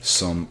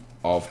some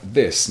of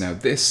this. Now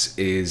this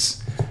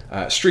is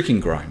streaking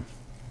grime,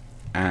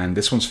 and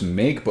this one's from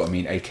MIG, but I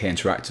mean AK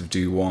Interactive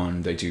do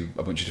one, they do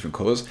a bunch of different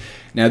colours.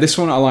 Now this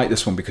one, I like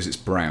this one because it's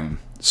brown.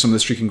 Some of the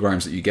streaking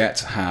grimes that you get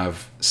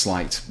have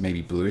slight,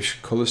 maybe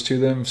bluish colours to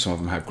them. Some of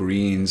them have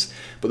greens,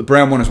 but the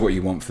brown one is what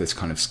you want for this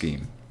kind of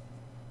scheme.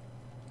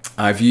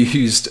 I've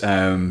used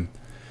the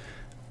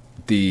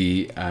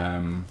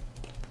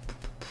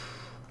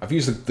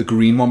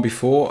green one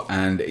before,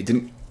 and it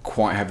didn't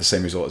quite have the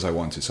same result as I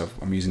wanted, so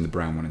I'm using the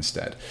brown one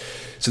instead.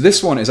 So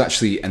this one is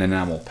actually an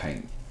enamel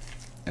paint,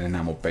 an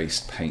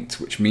enamel-based paint,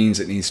 which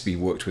means it needs to be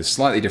worked with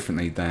slightly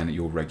differently than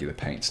your regular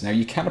paints. Now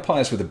you can apply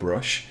this with a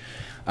brush.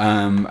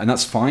 And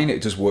that's fine,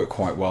 it does work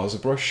quite well as a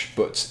brush,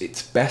 but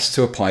it's best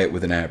to apply it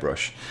with an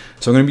airbrush.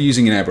 So I'm going to be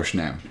using an airbrush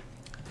now.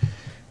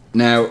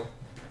 Now,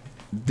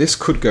 this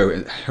could go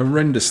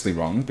horrendously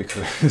wrong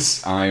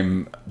because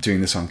I'm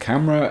doing this on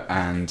camera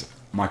and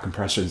my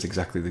compressor is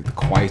exactly the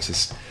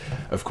quietest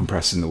of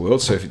compressors in the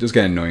world, so if it does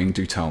get annoying,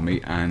 do tell me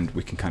and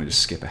we can kind of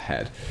just skip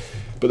ahead.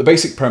 But the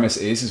basic premise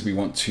is we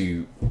want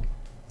to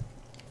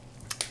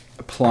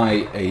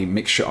apply a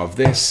mixture of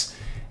this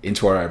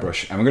into our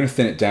airbrush, and we're going to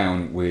thin it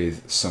down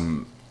with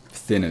some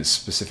thinners.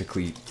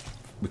 Specifically,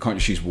 we can't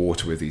just use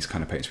water with these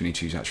kind of paints, we need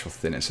to use actual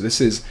thinners. So this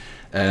is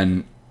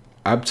an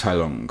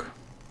Abteilung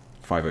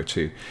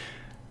 502.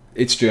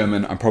 It's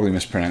German, I'm probably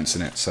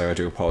mispronouncing it, so I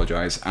do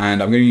apologise.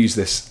 And I'm going to use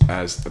this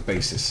as the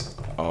basis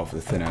of the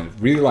thinner. I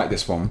really like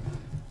this one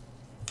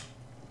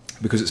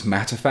because it's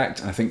matte effect,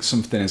 and I think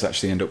some thinners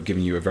actually end up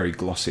giving you a very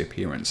glossy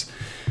appearance.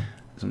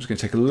 So I'm just going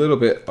to take a little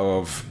bit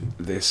of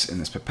this in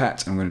this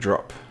pipette, and I'm going to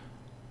drop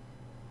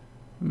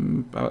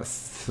about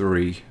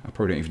 3. I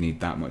probably don't even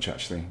need that much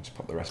actually. Just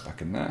pop the rest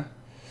back in there.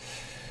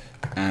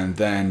 And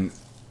then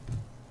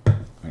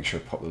make sure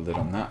I pop the lid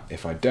on that.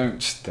 If I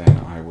don't, then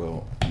I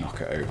will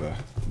knock it over,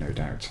 no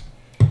doubt.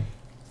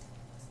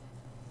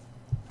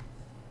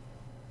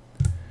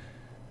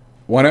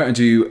 Why don't I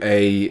do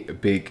a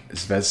big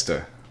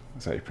Zvezda?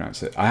 That's how you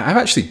pronounce it. I've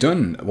actually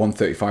done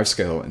 1/35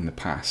 scale in the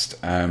past.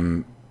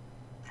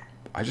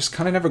 I just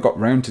kind of never got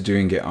round to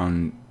doing it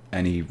on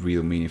any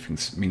real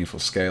meaningful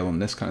scale on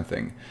this kind of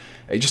thing.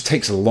 It just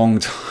takes a long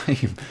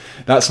time.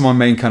 That's my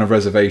main kind of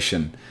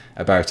reservation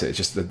about it. It's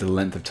just the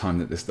length of time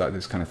that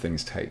those kind of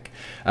things take.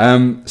 So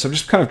I've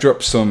just kind of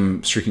dropped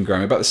some streaking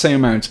grime, about the same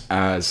amount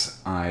as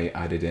I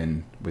added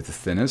in with the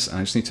thinners, and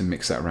I just need to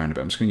mix that around a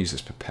bit. I'm just going to use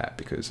this pipette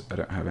because I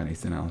don't have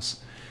anything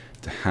else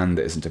to hand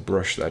that isn't a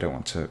brush that I don't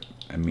want to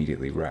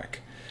immediately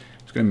wreck.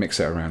 I'm just going to mix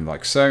it around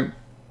like so,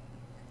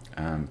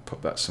 and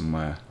put that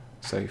somewhere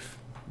safe.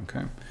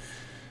 Okay,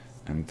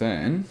 and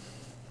then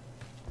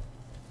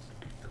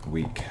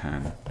we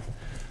can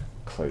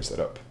close that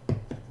up.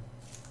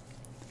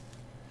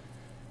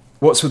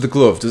 What's with the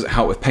glove? Does it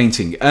help with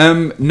painting?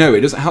 No,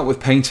 it doesn't help with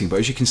painting, but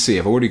as you can see,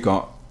 I've already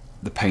got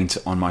the paint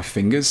on my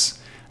fingers,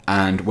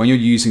 and when you're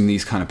using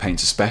these kind of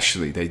paints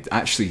especially, they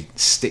actually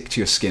stick to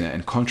your skin,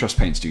 and contrast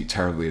paints do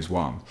terribly as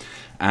well.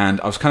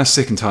 And I was kind of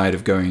sick and tired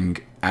of going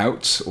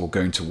out or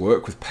going to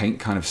work with paint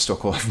kind of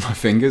stuck all over my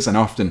fingers, and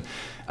often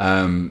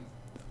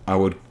I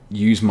would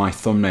use my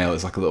thumbnail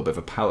as like a little bit of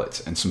a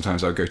palette, and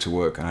sometimes I would go to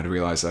work and I'd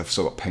realise I've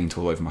still got paint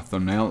all over my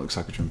thumbnail. It looks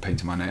like I've been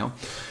painting my nail.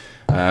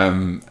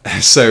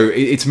 So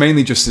it's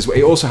mainly just this way.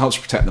 It also helps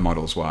protect the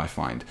model as well, I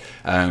find.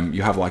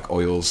 You have like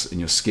oils in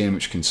your skin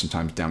which can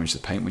sometimes damage the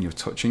paint when you're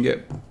touching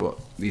it, but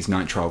these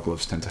nitrile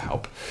gloves tend to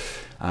help.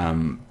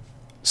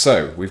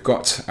 So we've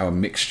got our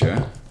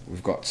mixture,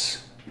 we've got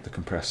the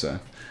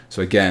compressor.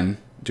 So again,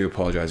 do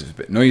apologise if it's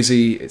a bit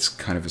noisy. It's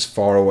kind of as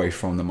far away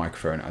from the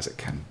microphone as it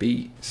can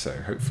be, so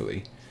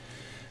hopefully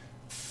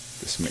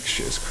this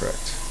mixture is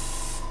correct.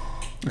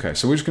 Okay,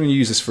 so we're just going to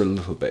use this for a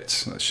little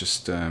bit. Let's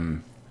just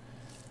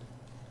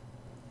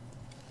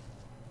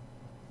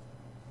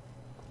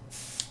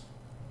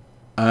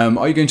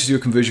are you going to do a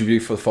conversion video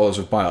for the followers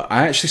of Bile?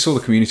 I actually saw the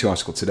community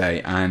article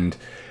today, and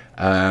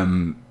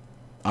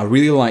I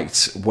really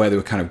liked where they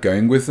were kind of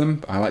going with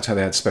them. I liked how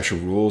they had special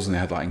rules and they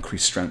had like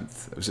increased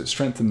strength. Was it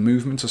strength and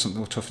movement or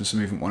something, or toughness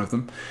and movement, one of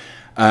them?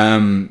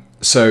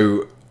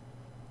 So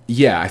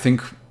yeah, I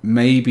think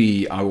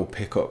maybe I will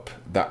pick up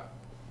that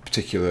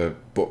particular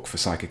book for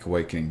Psychic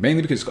Awakening,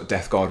 mainly because it's got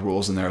Death Guard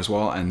rules in there as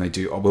well, and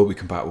they will be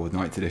compatible with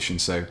 9th edition.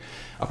 So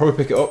I'll probably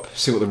pick it up,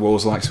 see what the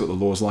rules are like, see what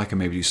the law's like, and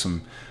maybe do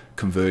some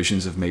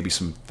conversions of maybe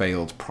some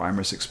failed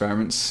Primus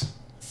experiments,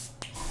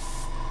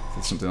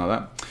 something like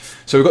that.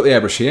 So we've got the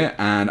airbrush here,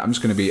 and I'm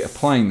just going to be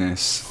applying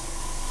this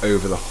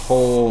over the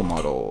whole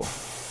model,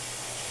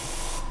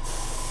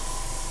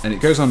 and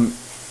it goes on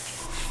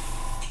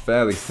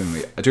fairly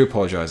thinly. I do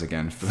apologise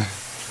again for the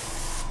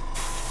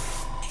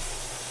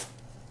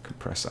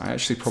compressor. I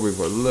actually probably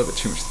got a little bit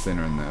too much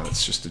thinner in there.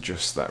 Let's just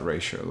adjust that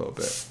ratio a little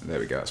bit. There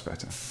we go, that's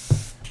better.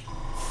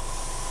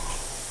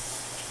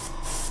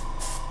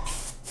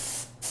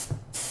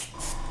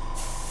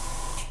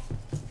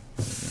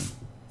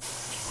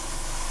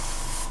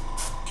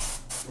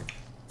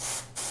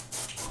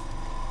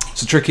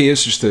 So the trick here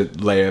is just to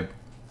layer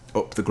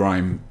up the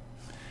grime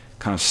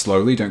kind of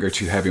slowly. Don't go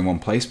too heavy in one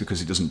place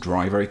because it doesn't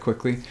dry very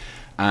quickly.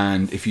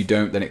 And if you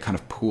don't, then it kind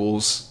of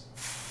pools,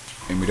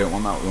 and we don't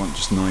want that. We want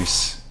just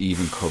nice,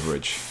 even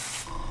coverage.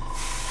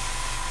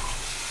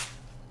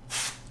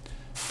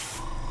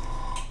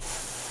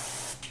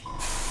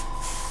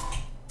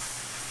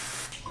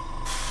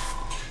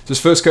 So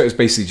this first coat is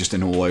basically just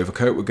an all-over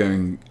coat. We're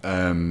going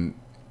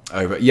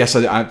over. Yes,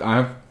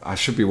 I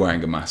should be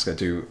wearing a mask. I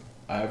do.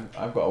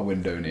 I've got a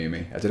window near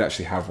me. I did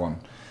actually have one.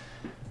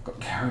 Got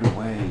carried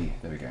away.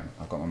 There we go.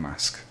 I've got my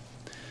mask.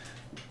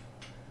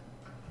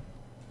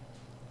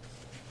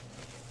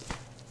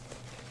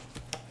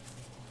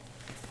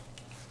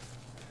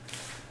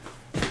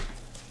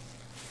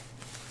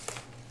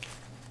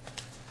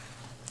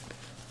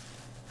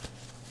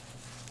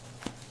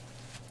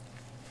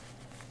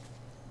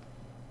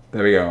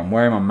 There we go. I'm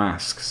wearing my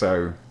mask,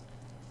 so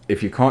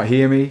if you can't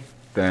hear me,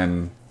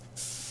 then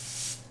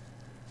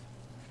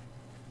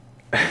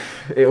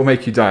it'll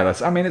make you die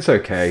less. I mean, it's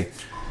okay.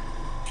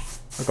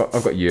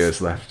 I've got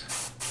years left.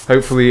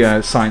 Hopefully,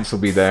 science will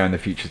be there in the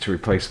future to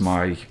replace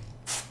my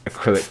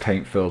acrylic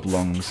paint-filled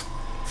lungs.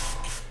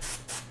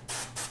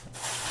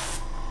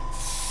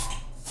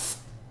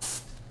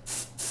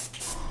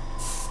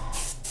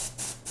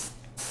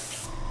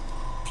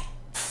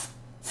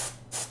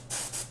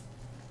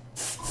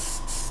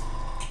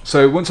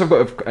 So once I've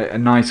got a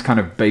nice kind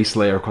of base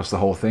layer across the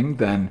whole thing,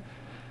 then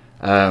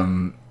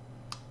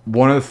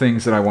one of the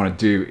things that I want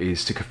to do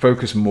is to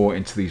focus more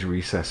into these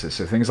recesses.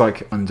 So things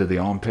like under the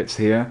armpits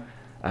here,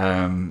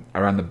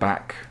 around the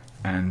back,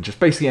 and just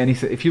basically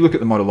anything. If you look at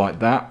the model like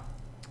that,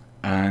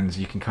 and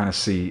you can kind of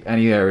see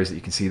any areas that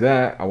you can see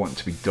there, I want it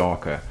to be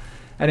darker.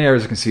 Any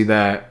areas I can see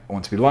there, I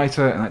want to be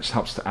lighter, and that just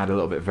helps to add a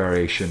little bit of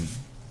variation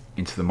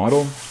into the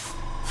model,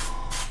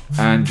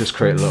 and just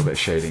create a little bit of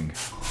shading.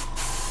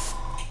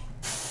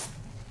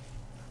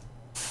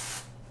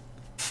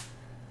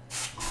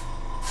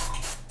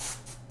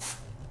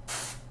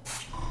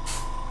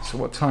 So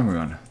what time are we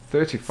on?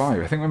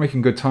 35. I think we're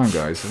making good time,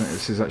 guys. I think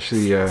this is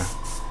actually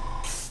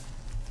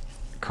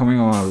coming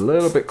on a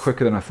little bit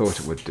quicker than I thought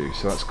it would do,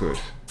 so that's good.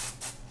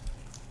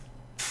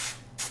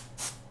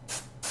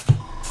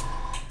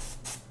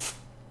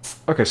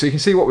 Okay, so you can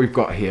see what we've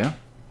got here.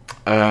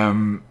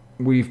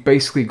 We've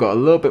basically got a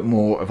little bit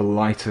more of a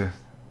lighter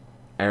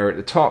area at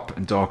the top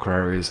and darker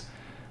areas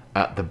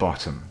at the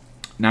bottom.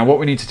 Now what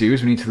we need to do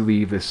is we need to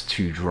leave this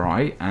to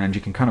dry, and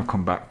you can kind of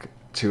come back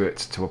to it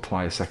to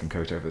apply a second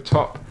coat over the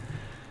top.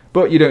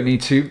 But you don't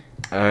need to.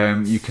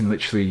 You can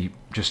literally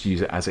just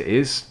use it as it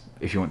is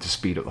if you want to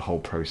speed up the whole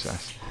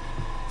process.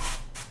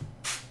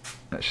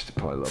 Let's just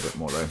apply a little bit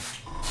more though.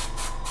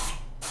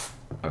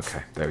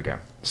 Okay, there we go.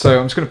 So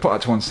I'm just going to put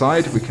that to one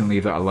side. We can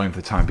leave that alone for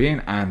the time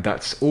being, and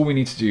that's all we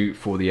need to do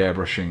for the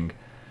airbrushing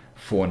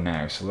for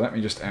now. So let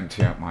me just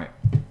empty out my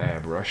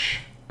airbrush.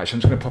 Actually,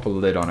 I'm just going to pop a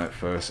lid on it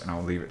first, and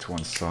I'll leave it to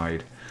one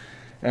side,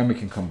 and we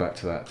can come back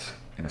to that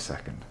in a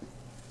second.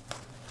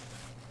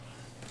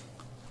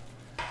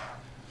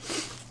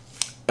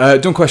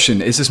 Don't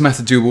question, is this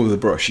method doable with a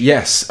brush?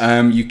 Yes,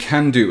 you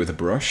can do it with a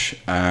brush.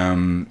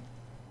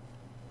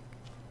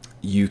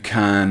 You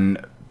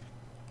can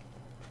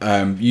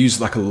use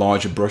like a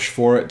larger brush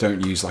for it.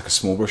 Don't use like a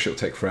small brush, it'll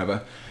take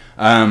forever.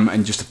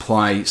 And just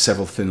apply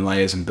several thin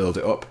layers and build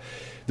it up.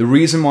 The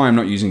reason why I'm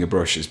not using a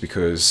brush is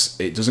because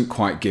it doesn't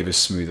quite give a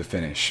smoother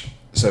finish.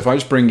 So if I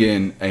just bring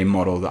in a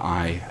model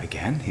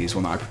that here's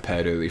one that I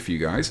prepared earlier for you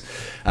guys.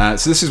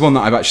 So this is one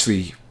that I've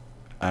actually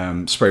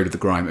sprayed with the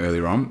grime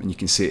earlier on, and you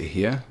can see it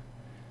here.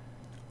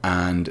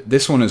 And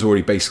this one has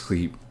already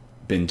basically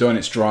been done,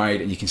 it's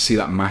dried, and you can see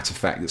that matte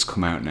effect that's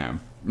come out now.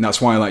 And that's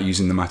why I like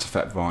using the matte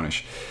effect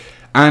varnish.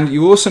 And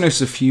you also notice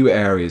a few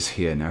areas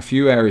here. Now, a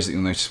few areas that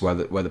you'll notice where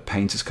the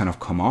paint has kind of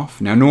come off.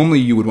 Now, normally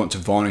you would want to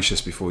varnish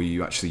this before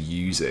you actually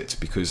use it,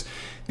 because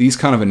these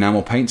kind of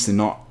enamel paints, they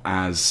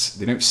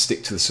don't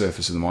stick to the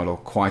surface of the model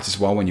quite as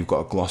well when you've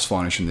got a gloss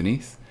varnish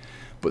underneath.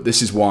 But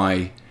this is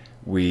why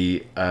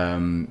we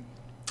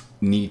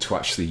need to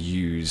actually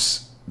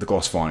use the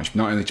gloss varnish,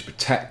 not only to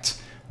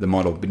protect the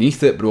model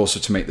beneath it, but also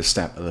to make the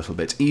step a little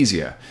bit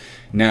easier.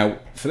 Now,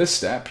 for this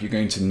step, you're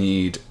going to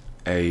need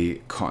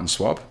a cotton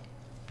swab.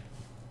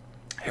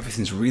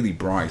 Everything's really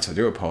bright. I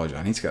do apologize.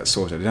 I need to get that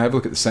sorted. I did have a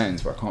look at the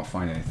settings, but I can't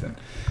find anything.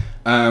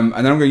 And then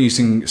I'm going to be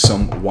using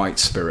some white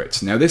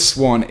spirit. Now, this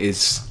one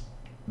is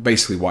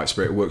basically white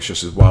spirit. It works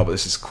just as well, but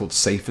this is called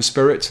Safer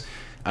Spirit.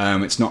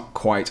 It's not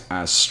quite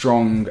as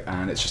strong,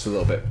 and it's just a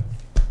little bit,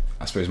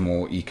 I suppose,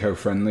 more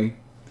eco-friendly.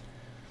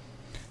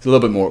 It's a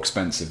little bit more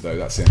expensive, though.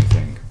 That's the only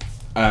thing.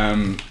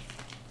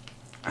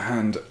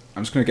 And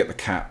I'm just going to get the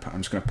cap.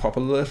 I'm just going to pop a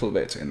little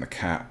bit in the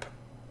cap,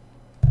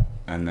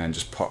 and then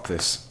just pop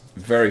this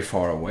very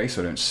far away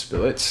so I don't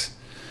spill it.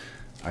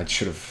 I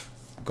should have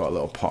got a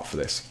little pot for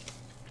this.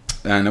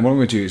 And then what I'm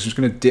going to do is I'm just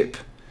going to dip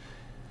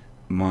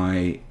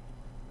my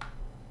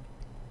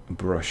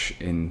brush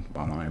in,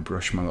 my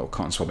little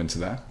cotton swab into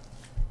there.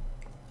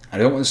 I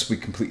don't want this to be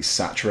completely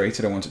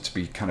saturated. I want it to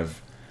be kind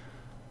of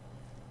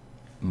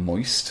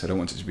moist. I don't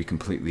want it to be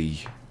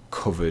completely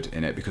covered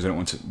in it, because I don't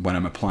want to, when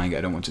I'm applying it,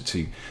 I don't want it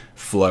to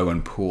flow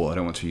and pool. I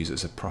don't want to use it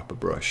as a proper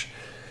brush.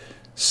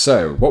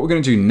 So what we're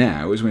going to do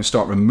now is we're going to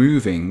start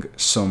removing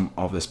some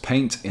of this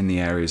paint in the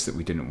areas that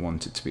we didn't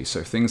want it to be.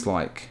 So things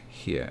like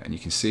here, and you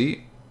can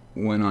see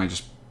when I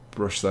just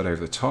brush that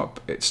over the top,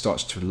 it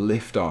starts to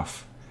lift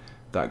off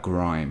that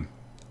grime,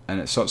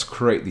 and it starts to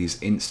create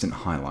these instant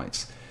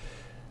highlights.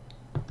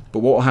 But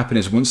what will happen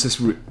is once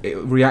this,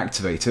 it'll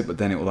reactivate it, but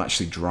then it will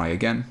actually dry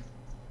again.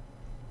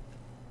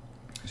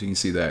 So you can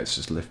see there, it's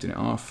just lifting it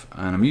off.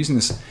 And I'm using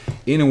this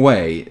in a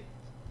way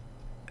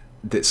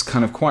that's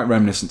kind of quite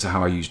reminiscent to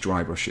how I use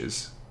dry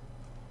brushes.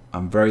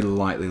 I'm very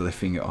lightly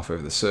lifting it off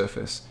over the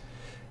surface,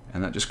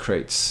 and that just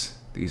creates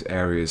these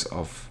areas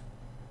of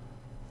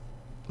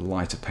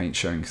lighter paint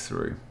showing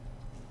through.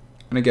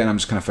 And again, I'm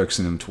just kind of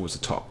focusing them towards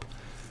the top.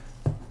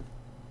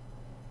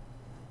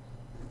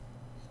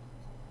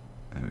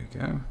 There we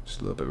go,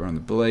 just a little bit around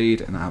the blade,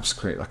 and that helps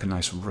create like a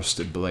nice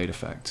rusted blade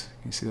effect.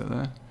 Can you see that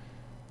there?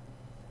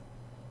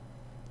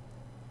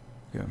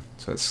 Yeah.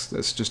 So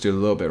let's just do a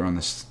little bit around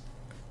this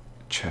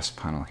chest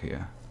panel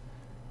here.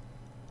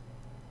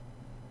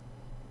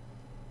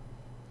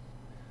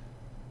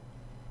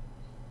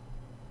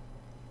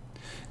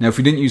 Now, if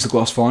we didn't use the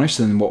gloss varnish,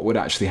 then what would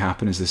actually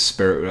happen is this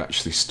spirit would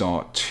actually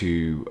start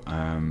to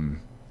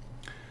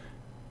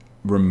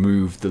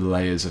remove the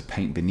layers of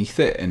paint beneath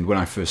it. And when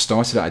I first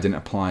started it, I didn't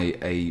apply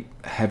a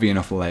heavy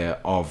enough layer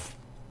of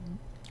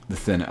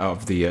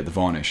the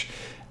varnish.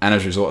 And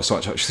as a result, I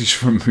started to actually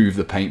just remove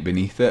the paint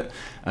beneath it,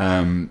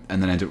 and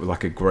then ended up with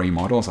like a grey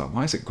model. I was like,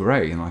 why is it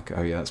grey? And like,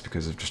 oh yeah, that's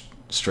because I've just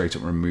straight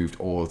up removed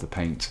all of the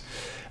paint.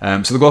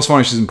 So the gloss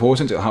varnish is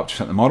important. It'll help to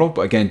protect the model,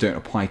 but again, don't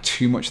apply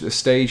too much at this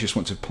stage. Just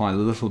want to apply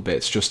little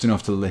bits, just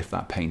enough to lift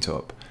that paint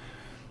up.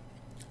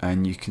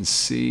 And you can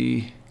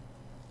see,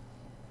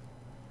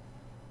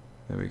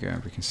 there we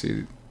go. We can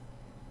see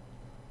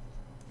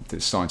that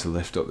it's starting to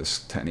lift up this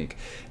technique.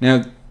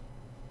 Now,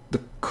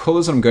 the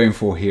colours I'm going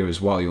for here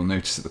as well, you'll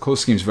notice that the colour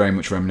scheme is very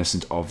much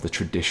reminiscent of the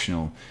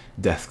traditional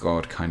Death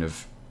Guard kind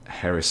of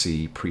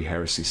heresy,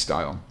 pre-heresy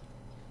style.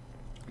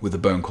 with the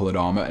bone-coloured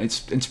armour. And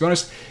to be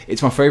honest,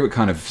 it's my favourite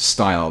kind of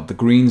style. The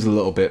green's a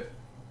little bit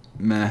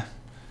meh.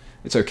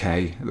 It's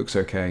okay, it looks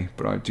okay,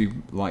 but I do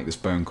like this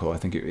bone colour. I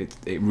think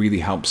it really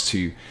helps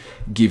to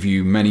give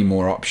you many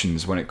more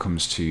options when it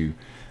comes to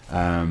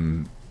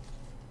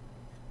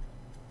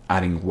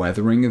adding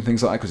weathering and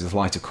things like that, because with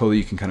lighter colour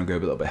you can kind of go a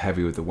little bit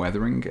heavy with the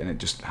weathering, and it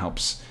just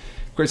helps,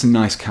 creates a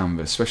nice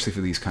canvas, especially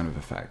for these kind of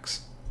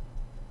effects.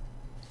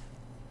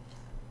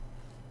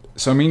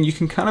 So I mean, you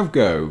can kind of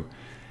go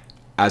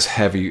as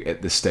heavy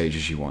at this stage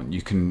as you want.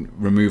 You can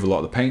remove a lot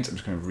of the paint. I'm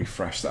just going to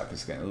refresh that because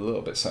it's getting a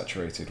little bit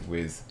saturated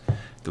with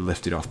the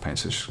lifted off paint,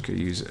 so just going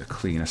to use a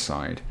cleaner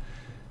side.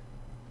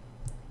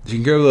 You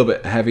can go a little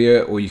bit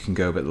heavier or you can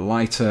go a bit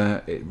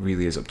lighter. It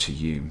really is up to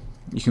you.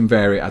 You can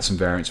add some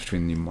variance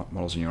between the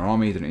models in your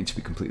army. They don't need to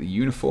be completely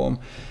uniform.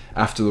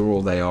 After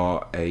all, they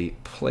are a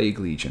plague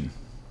legion.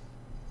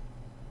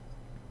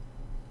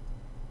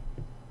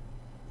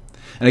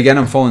 And again,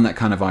 I'm following that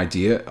kind of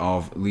idea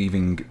of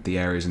leaving the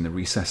areas in the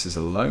recesses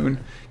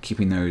alone,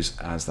 keeping those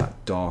as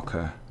that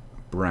darker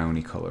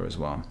browny colour as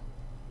well.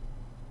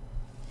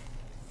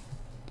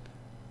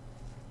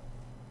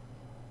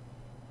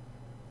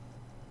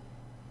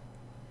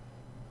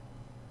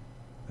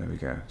 There we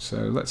go. So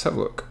let's have a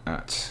look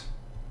at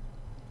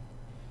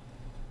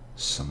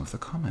some of the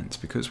comments,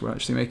 because we're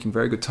actually making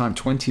very good time.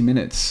 20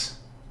 minutes.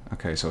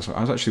 Okay, so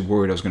I was actually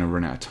worried I was going to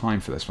run out of time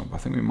for this one, but I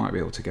think we might be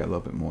able to get a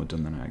little bit more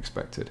done than I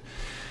expected.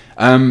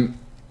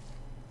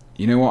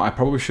 You know what? I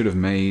probably should have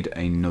made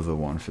another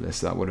one for this.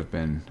 That would have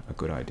been a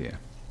good idea.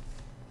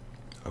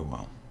 Oh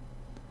well.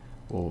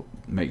 We'll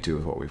make do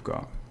with what we've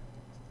got.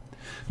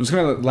 I'm just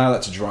going to allow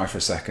that to dry for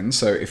a second.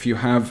 So if you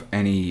have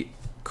any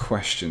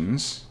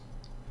questions,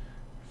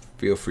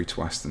 feel free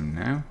to ask them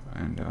now,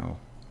 and I'll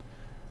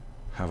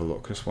have a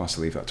look just whilst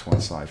I leave that to one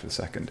side for a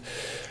second.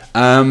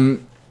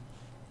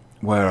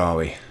 Where are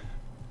we?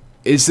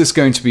 Is this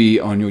going to be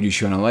on your YouTube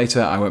channel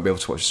later? I won't be able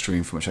to watch the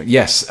stream for much.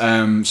 Yes,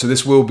 so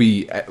this will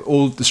be,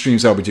 all the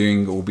streams I'll be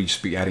doing will be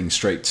just be adding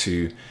straight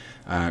to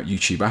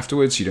YouTube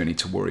afterwards. You don't need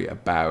to worry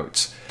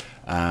about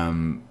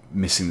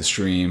missing the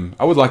stream.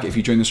 I would like it if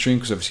you join the stream,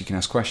 because obviously you can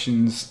ask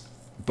questions,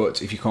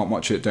 but if you can't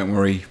watch it, don't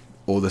worry.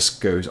 All this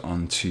goes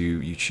on to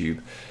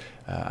YouTube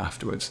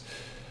afterwards.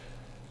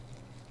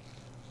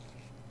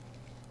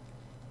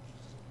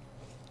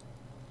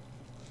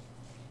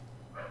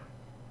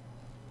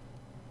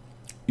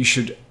 You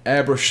should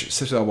airbrush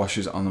Citadel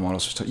washes on the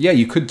models. Yeah,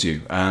 you could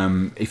do.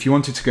 If you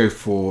wanted to go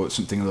for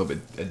something a little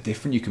bit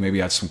different, you can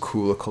maybe add some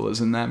cooler colours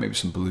in there, maybe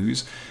some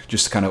blues,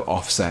 just to kind of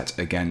offset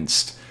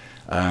against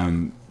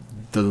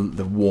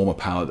the warmer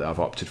palette that I've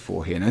opted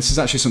for here. And this is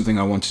actually something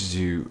I wanted to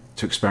do,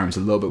 to experiment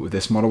a little bit with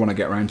this model when I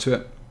get around to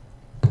it.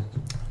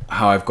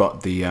 How I've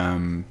got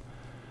the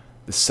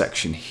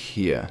section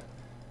here.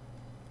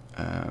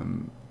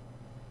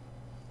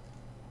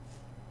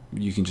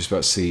 You can just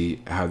about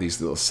see how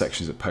these little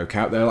sections that poke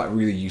out, they're like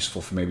really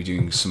useful for maybe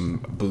doing some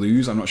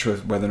blues. I'm not sure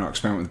whether or not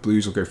experiment with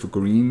blues or go for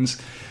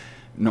greens.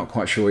 Not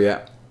quite sure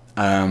yet.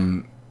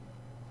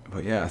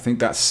 But yeah, I think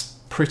that's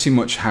pretty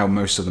much how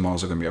most of the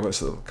models are going to be. I've got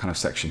this little kind of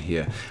section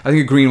here. I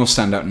think a green will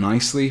stand out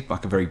nicely,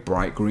 like a very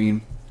bright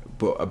green,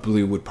 but a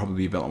blue would probably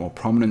be a bit more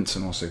prominent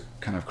and also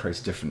kind of create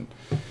a different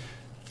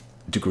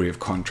degree of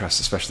contrast,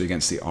 especially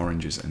against the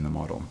oranges in the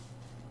model.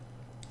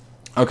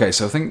 Okay,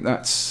 so I think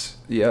that's,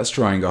 yeah, that's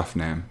drying off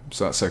now,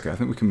 so that's okay. I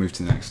think we can move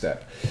to the next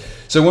step.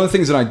 So one of the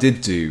things that I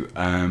did do,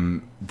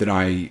 that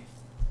I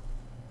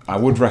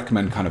would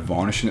recommend kind of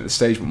varnishing at this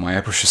stage, but my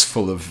airbrush is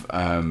full of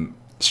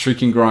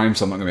streaking grime,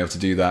 so I'm not going to be able to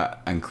do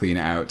that and clean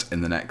it out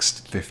in the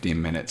next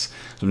 15 minutes. So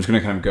I'm just going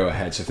to kind of go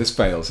ahead. So if this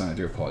fails, then I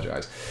do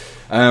apologise.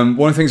 One of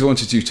the things I want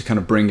to do to kind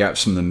of bring out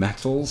some of the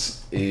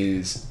metals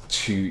is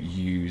to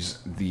use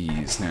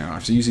these. Now,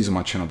 I've used these on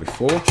my channel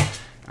before,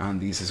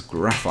 and these is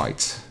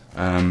graphite.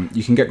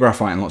 You can get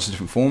graphite in lots of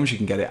different forms. You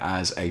can get it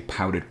as a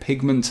powdered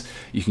pigment,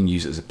 you can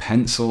use it as a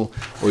pencil,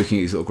 or you can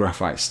get these little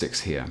graphite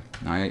sticks here.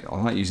 Now, I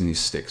like using these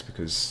sticks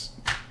because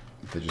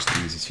they're just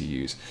easy to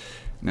use.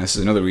 Now, this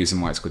is another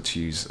reason why it's good to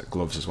use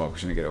gloves as well,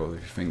 because you don't get it all over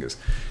your fingers.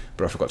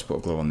 But I forgot to put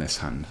a glove on this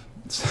hand.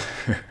 So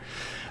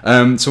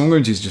what I'm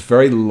going to do is just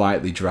very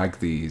lightly drag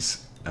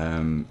these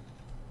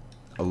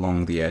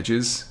along the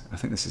edges. I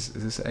think this is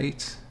this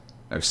 8?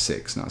 Oh,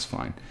 6, no, that's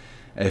fine.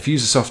 If you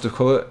use a softer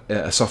colour,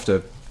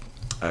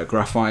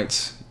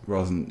 graphite,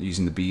 rather than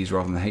using the B's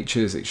rather than the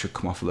H's, it should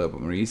come off a little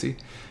bit more easy.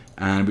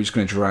 And we're just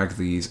going to drag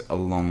these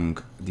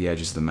along the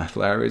edges of the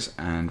metal areas,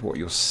 and what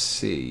you'll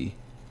see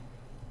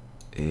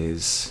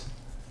is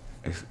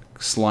a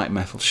slight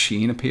metal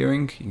sheen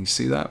appearing. You can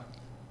see that.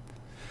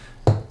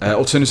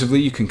 Alternatively,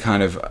 you can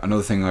kind of,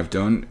 another thing I've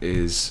done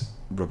is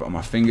rub it on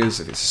my fingers.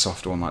 If it's a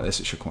softer one like this,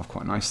 it should come off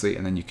quite nicely,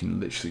 and then you can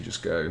literally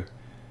just go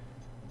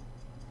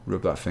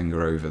rub that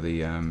finger over the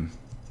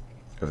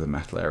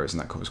metal areas, and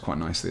that covers quite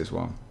nicely as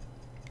well.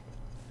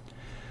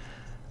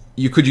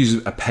 You could use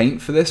a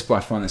paint for this, but I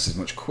find this is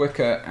much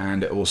quicker,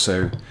 and it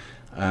also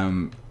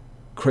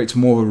creates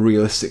more of a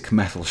realistic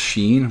metal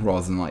sheen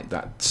rather than like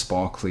that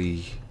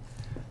sparkly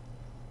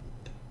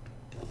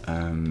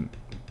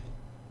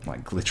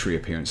like glittery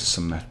appearance as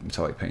some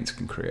metallic paints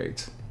can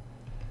create.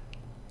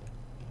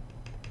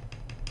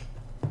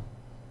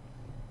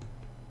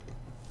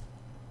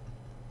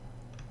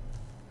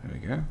 There we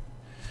go.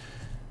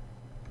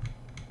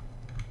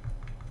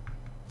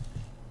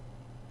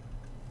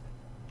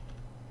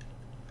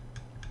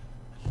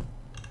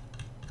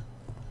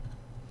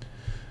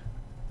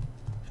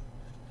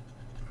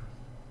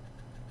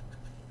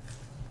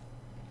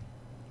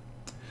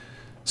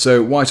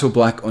 So white or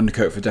black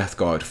undercoat for Death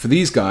Guard. For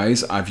these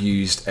guys, I've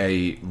used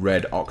a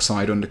red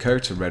oxide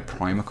undercoat, a red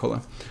primer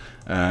colour.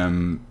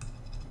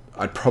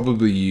 I'd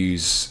probably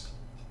use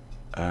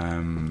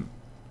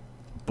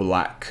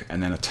black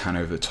and then a tan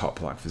over the top,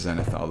 like for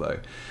Zenithal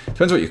though.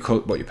 Depends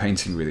what you're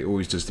painting really. It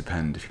always does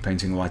depend. If you're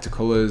painting lighter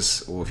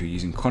colours or if you're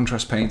using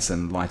contrast paints,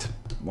 then lighter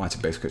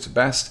base coats are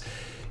best.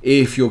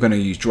 If you're going to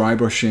use dry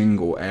brushing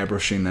or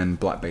airbrushing, then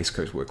black base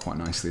coats work quite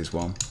nicely as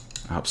well.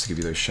 It helps to give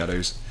you those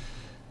shadows.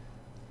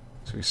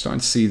 So we're starting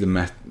to see the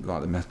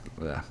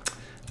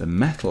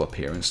metal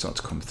appearance start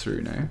to come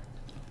through now.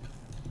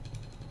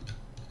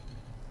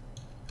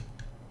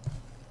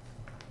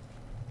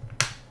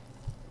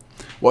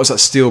 What is that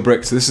steel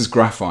brick? So this is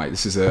graphite.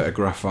 This is a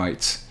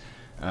graphite,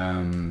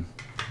 what's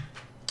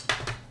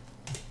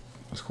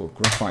it called?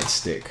 Graphite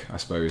stick, I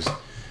suppose.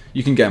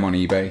 You can get them on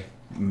eBay,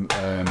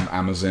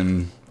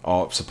 Amazon,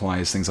 art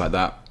supplies, things like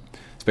that.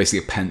 It's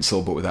basically a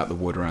pencil, but without the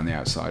wood around the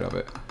outside of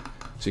it.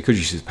 So you could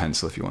use a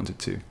pencil if you wanted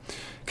to.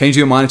 Can you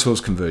do a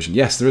Minotaur's conversion?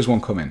 Yes, there is one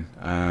coming.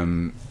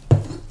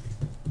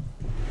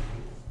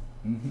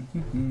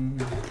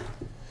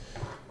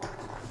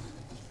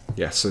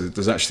 Yeah, so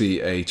there's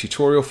actually a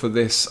tutorial for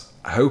this,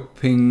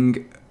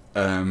 hoping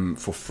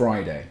for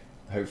Friday.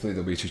 Hopefully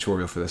there'll be a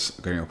tutorial for this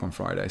going up on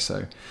Friday.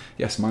 So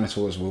yes,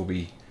 Minotaurs will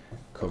be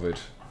covered,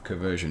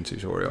 conversion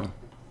tutorial.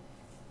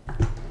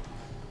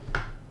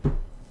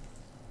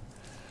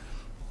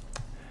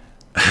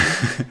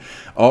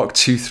 ARC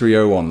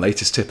 2301,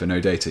 latest tipper,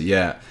 no data.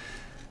 Yeah,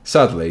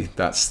 sadly,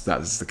 that's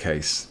the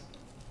case.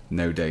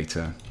 No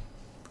data,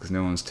 because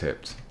no one's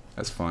tipped.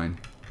 That's fine.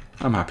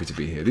 I'm happy to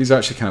be here. These are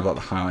actually kind of like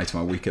the highlight of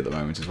my week at the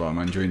moment as well. I'm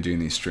enjoying doing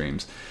these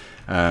streams.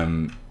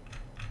 I'm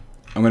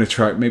going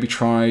to maybe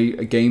try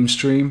a game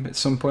stream at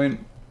some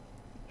point.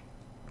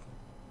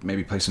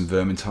 Maybe play some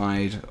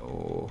Vermintide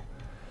or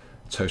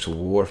Total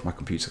War if my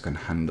computer can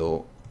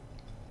handle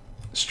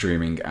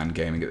streaming and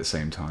gaming at the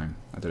same time.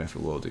 I don't know if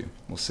it will do.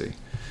 We'll see.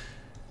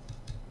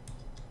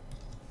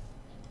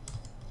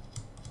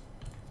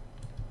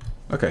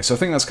 Okay, so I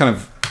think that's kind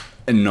of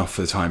enough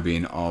for the time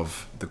being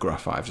of the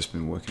graphite I've just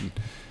been working.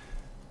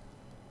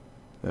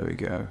 There we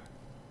go.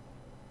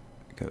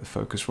 Get the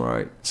focus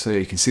right. So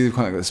you can see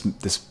kind of like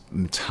this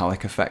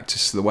metallic effect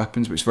to the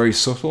weapons, but it's very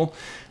subtle,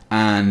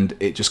 and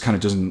it just kind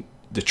of doesn't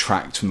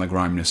detract from the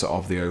griminess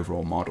of the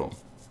overall model.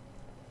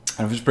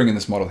 And I'm just bringing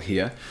this model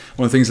here.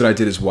 One of the things that I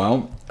did as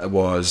well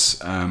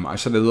was I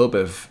just had a little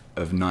bit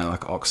of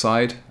nylak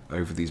oxide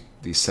over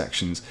these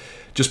sections,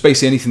 just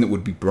basically anything that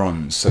would be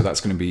bronze. So that's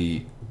going to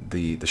be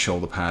the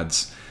shoulder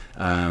pads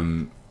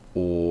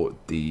or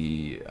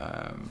the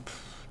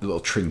little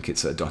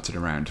trinkets that are dotted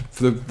around.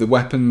 For the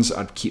weapons,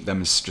 I'd keep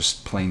them as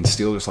just plain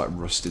steel, just like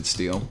rusted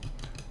steel.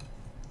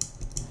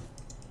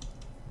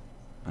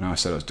 I know I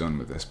said I was done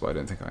with this, but I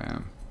don't think I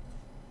am.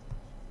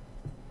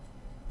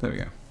 There we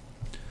go.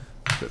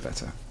 A bit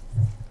better.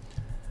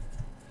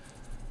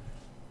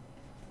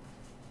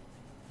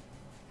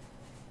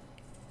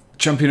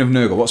 Champion of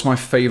Nurgle. What's my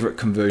favourite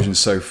conversion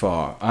so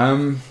far?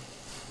 I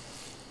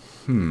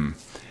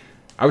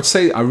would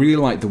say I really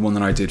like the one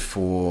that I did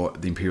for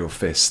the Imperial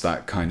Fist.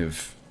 That kind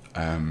of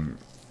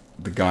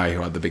the guy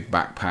who had the big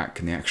backpack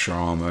and the extra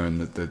armor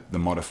and the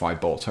modified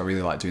bolt. I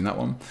really like doing that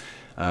one.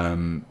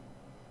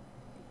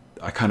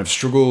 I kind of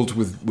struggled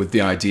with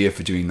the idea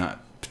for doing that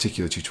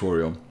particular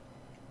tutorial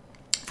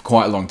for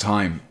quite a long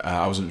time.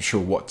 I wasn't sure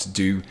what to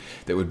do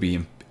that would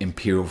be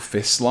Imperial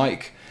Fist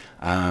like,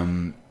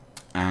 and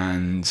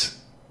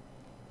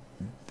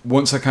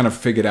once I kind of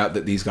figured out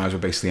that these guys were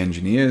basically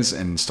engineers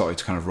and started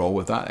to kind of roll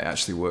with that, it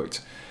actually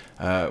worked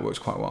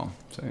quite well.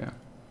 So yeah.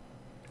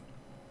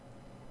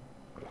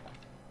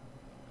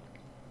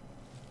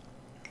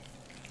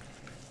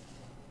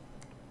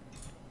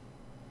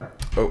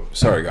 Oh,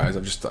 sorry guys,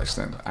 I've just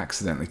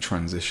accidentally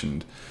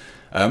transitioned.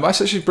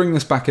 Let's actually bring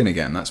this back in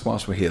again. That's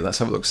whilst we're here. Let's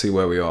have a look, see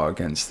where we are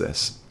against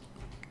this.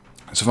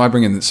 So if I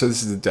bring in, so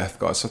this is the Death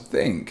Guard. So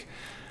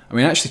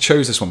I actually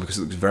chose this one because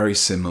it looks very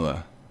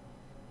similar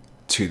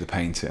to the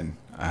painting.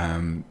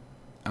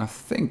 I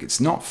think it's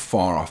not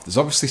far off. There's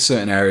obviously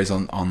certain areas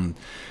on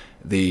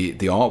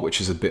the art which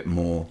is a bit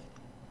more,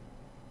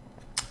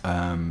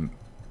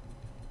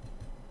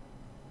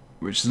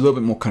 which is a little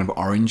bit more kind of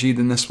orangey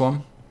than this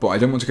one. But I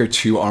don't want to go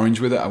too orange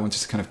with it. I wanted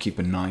to kind of keep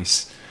a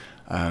nice,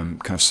 kind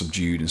of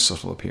subdued and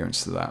subtle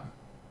appearance to that.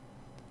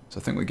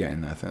 So I think we're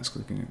getting there. I think that's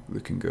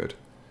looking good.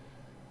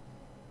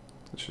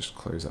 Let's just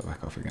close that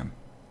back off again.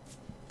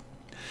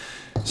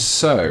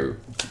 So,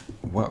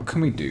 what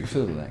can we do for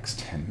the next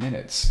 10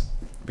 minutes?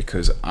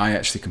 because I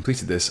actually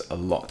completed this a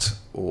lot.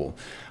 Or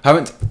I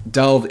haven't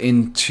delved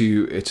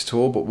into it at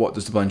all, but what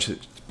does the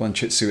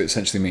Blanchitsu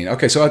essentially mean?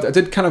 Okay, so I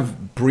did kind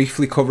of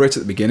briefly cover it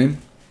at the beginning.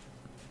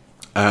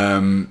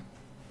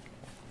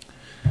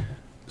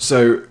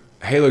 So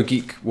Halo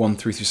Geek 1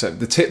 through 7.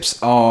 The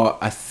tips are,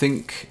 I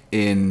think,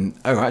 in...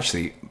 Oh,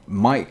 actually,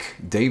 Mike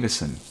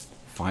Davison,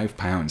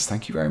 £5.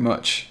 Thank you very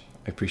much.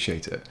 I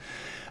appreciate it.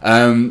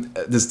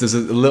 There's a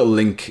little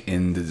link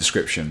in the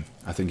description.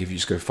 I think if you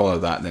just go follow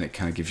that, then it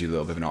kind of gives you a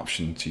little bit of an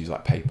option to use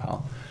like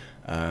PayPal.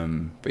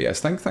 But yes,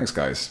 thanks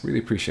guys. Really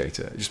appreciate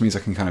it. It just means I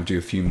can kind of do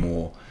a few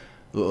more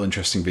little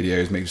interesting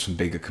videos, maybe some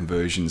bigger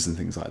conversions and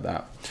things like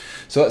that.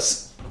 So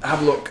let's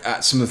have a look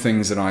at some of the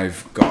things that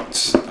I've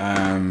got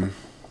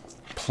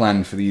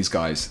planned for these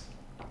guys.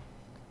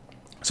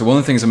 So one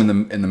of the things I'm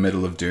in the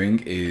middle of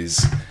doing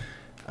is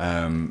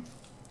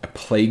a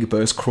Plague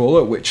Burst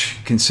Crawler, which,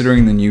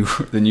 considering the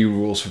new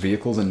rules for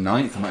vehicles in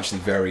 9th, I'm actually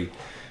very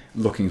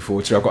looking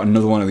forward to. I've got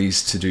another one of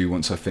these to do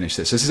once I finish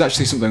this. This is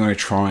actually something I'm going to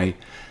try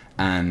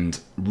and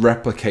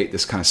replicate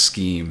this kind of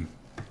scheme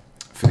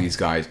for these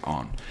guys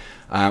on.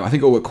 I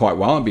think it'll work quite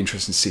well. I'd be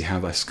interested to see how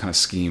this kind of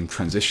scheme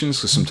transitions,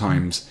 because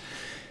sometimes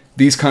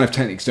these kind of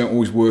techniques don't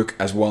always work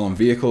as well on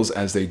vehicles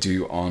as they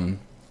do on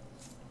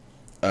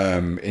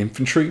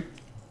infantry.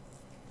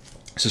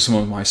 So some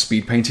of my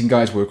speed painting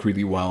guys work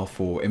really well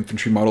for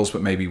infantry models,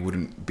 but maybe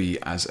wouldn't be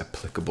as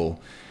applicable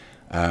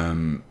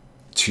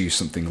to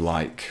something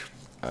like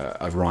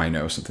a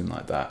Rhino or something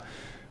like that.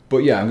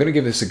 But yeah, I'm going to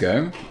give this a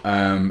go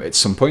at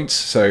some point.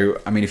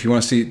 So, I mean, if you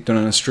want to see it done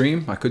on a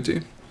stream, I could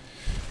do.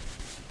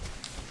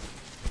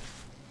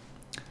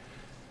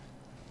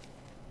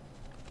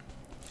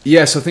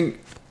 Yes, I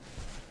think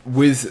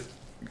with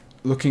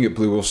looking at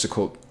Blue Oyster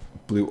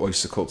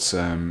Cult's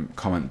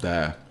comment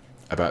there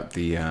about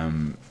the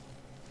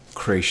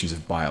creations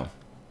of bile,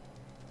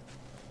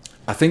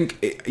 I think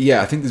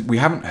we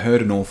haven't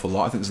heard an awful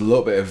lot. I think there's a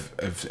little bit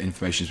of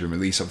information has been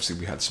released. Obviously,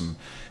 we had some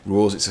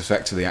rules. It's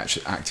effectively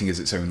actually acting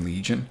as its own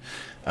legion,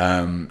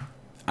 and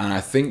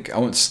I think I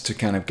want to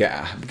kind of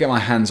get my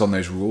hands on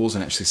those rules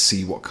and actually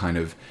see what kind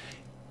of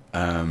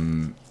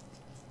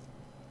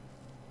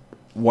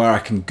where I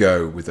can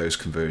go with those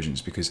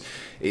conversions, because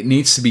it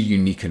needs to be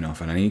unique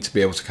enough, and I need to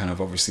be able to kind of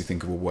obviously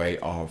think of a way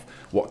of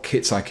what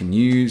kits I can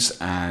use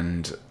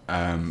and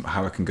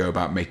how I can go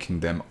about making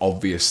them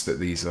obvious that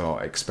these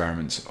are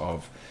experiments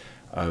of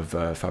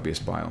Fabius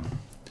Bile.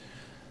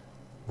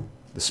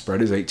 The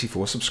spread is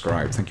 84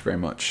 subscribed. Thank you very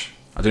much.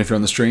 I don't know if you're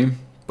on the stream,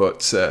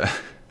 but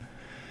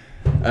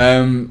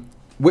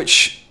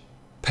which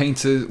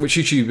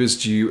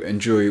YouTubers do you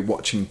enjoy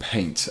watching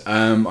paint?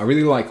 I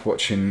really like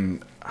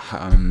watching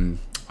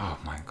oh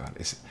my god,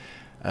 is it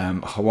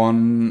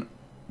Juan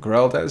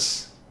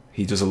Geraldes?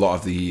 He does a lot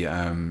of the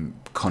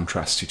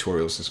contrast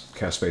tutorials,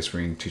 Chaos Space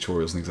Marine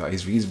tutorials and things like that.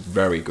 He's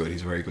very good.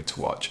 He's very good to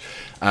watch.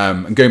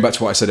 And going back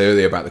to what I said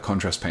earlier about the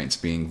contrast paints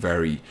being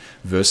very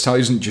versatile,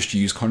 he doesn't just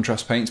use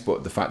contrast paints,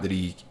 but the fact that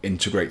he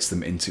integrates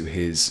them into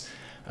his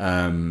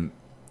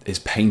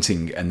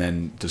painting and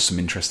then does some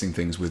interesting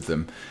things with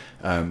them,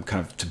 kind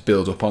of to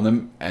build up on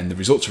them, and the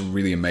results are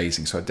really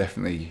amazing. So I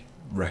definitely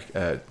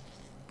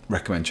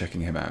recommend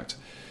checking him out.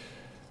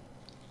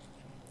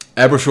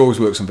 Airbrush always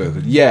works on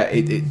vehicles. Yeah,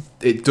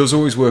 it does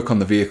always work on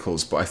the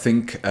vehicles, but I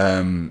think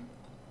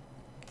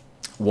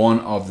one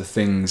of the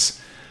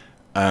things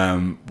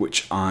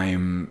which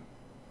I'm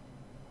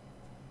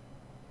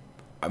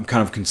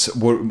kind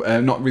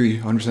of not really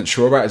 100%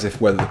 sure about is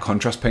if whether the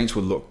contrast paints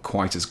will look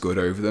quite as good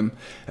over them.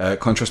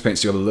 Contrast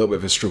paints do have a little bit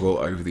of a struggle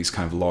over these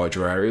kind of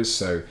larger areas,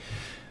 so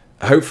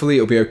hopefully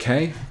it'll be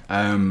okay.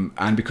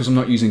 And because I'm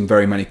not using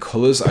very many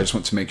colors, I just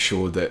want to make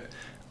sure that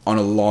on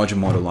a larger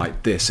model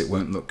like this, it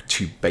won't look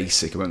too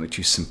basic, it won't look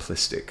too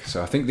simplistic.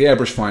 So I think the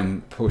airbrush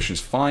fine portion is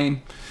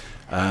fine,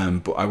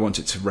 but I want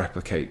it to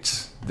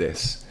replicate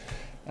this.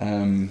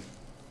 What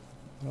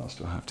else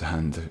do I have to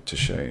hand to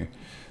show you?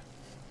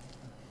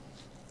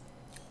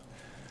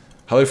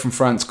 Hello from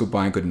France,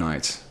 goodbye and good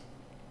night.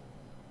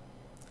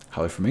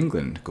 Hello from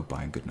England,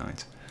 goodbye and good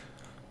night.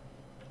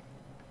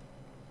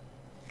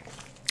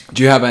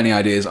 Do you have any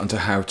ideas onto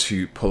how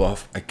to pull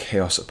off a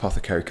Chaos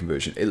Apothecary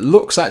conversion? It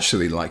looks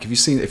actually like, if you've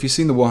seen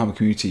the Warhammer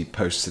community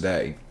post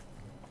today,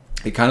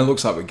 it kind of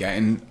looks like we're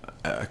getting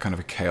a kind of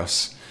a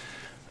Chaos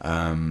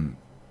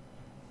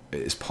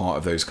as part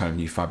of those kind of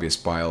new Fabius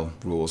Bile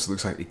rules.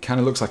 It kind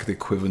of looks like the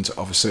equivalent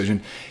of a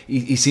surgeon.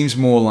 He seems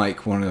more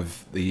like one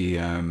of the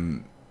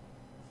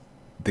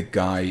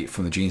guy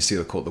from the Gene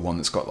Stealer cult, the one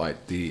that's got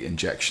like the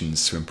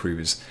injections to improve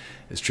his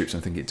troops. I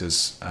think it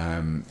does.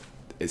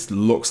 It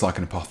looks like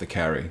an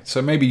apothecary, so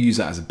maybe use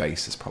that as a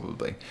basis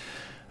probably.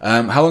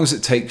 How long does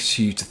it take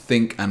you to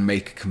think and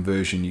make a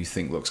conversion you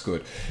think looks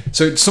good?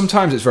 So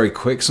sometimes it's very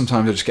quick,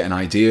 sometimes I just get an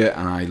idea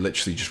and I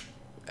literally just,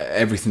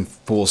 everything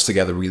falls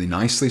together really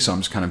nicely, so I'm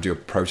just kind of do a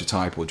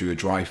prototype or do a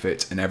dry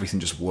fit and everything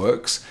just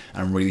works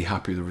and I'm really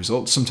happy with the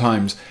results.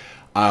 Sometimes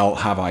I'll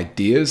have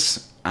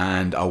ideas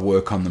and I'll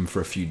work on them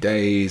for a few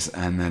days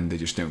and then they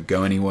just don't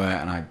go anywhere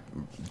and I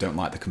don't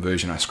like the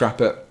conversion, I scrap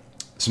it.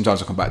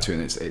 sometimes I come back to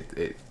it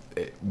and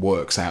it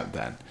works out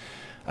then.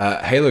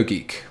 Halo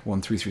Geek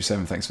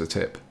 1337, thanks for the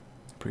tip,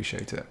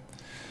 appreciate it.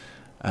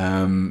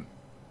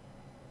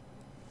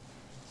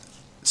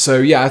 So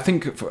yeah, I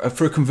think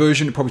for a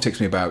conversion it probably takes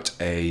me about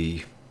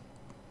a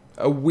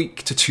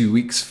week to 2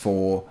 weeks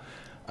for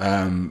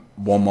one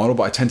model,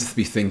 but I tend to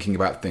be thinking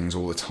about things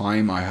all the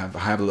time. I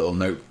have a little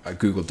note,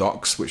 Google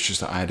Docs, which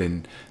just I add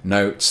in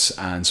notes,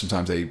 and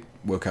sometimes they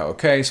work out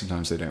okay,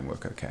 sometimes they don't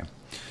work okay.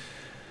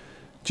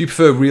 Do you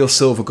prefer real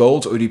silver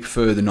gold, or do you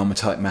prefer the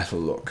non-metallic metal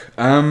look?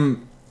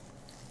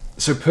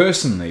 So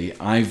personally,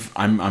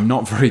 I'm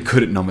not very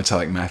good at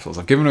non-metallic metals.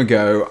 I've given it a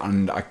go,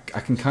 and I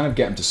can kind of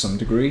get them to some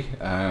degree.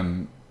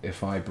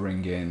 If I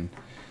bring in,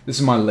 this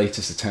is my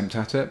latest attempt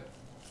at it,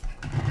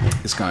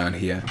 this guy on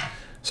here.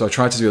 So I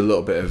tried to do a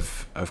little bit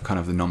of kind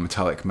of the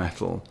non-metallic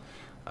metal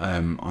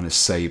on his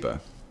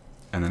saber,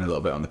 and then a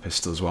little bit on the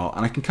pistol as well.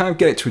 And I can kind of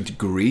get it to a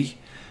degree,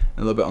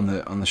 a little bit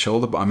on the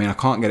shoulder, but I mean I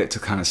can't get it to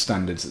kind of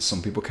standards that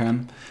some people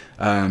can.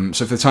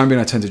 So for the time being,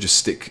 I tend to just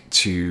stick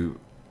to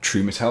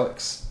true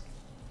metallics.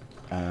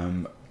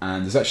 And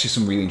there's actually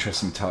some really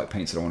interesting metallic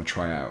paints that I want to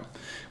try out,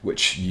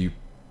 which you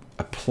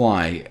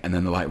apply and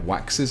then they're like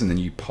waxes, and then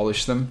you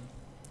polish them,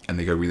 and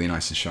they go really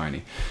nice and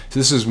shiny. So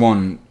this is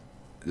one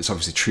that's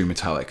obviously true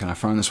metallic, and I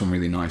found this one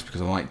really nice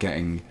because I like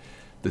getting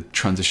the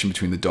transition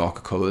between the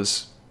darker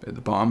colours at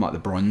the bottom, like the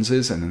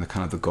bronzes, and then the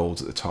kind of the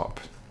golds at the top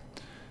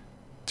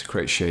to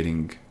create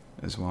shading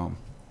as well.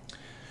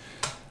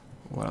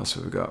 What else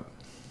have we got?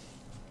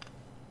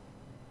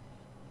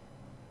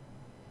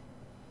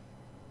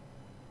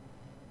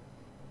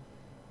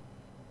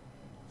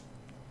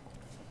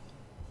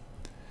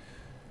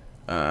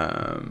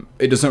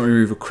 It does not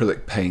remove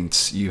acrylic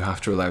paint. You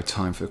have to allow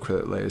time for the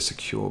acrylic layers to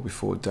cure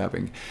before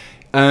dabbing.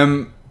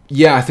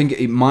 Yeah, I think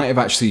it might have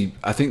actually,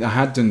 I think I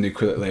had done the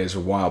acrylic layers a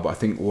while, but I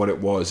think what it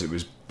was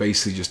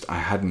basically just I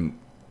hadn't,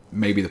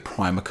 maybe the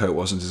primer coat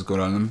wasn't as good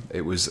on them.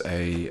 It was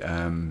a,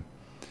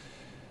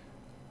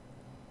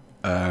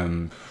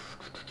 I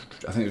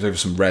think it was over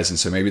some resin,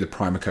 so maybe the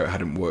primer coat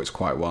hadn't worked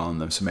quite well on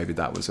them, so maybe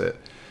that was it.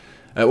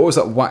 What was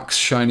that wax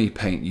shiny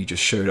paint you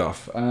just showed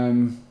off?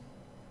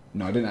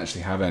 No, I didn't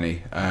actually have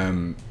any.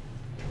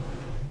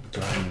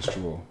 Do I have in this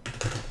drawer?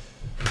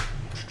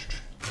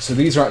 So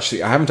these are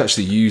actually, I haven't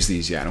actually used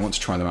these yet, and I want to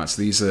try them out.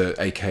 So these are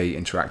AK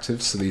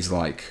Interactive. So these are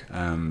like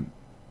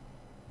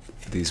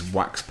these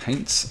wax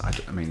paints.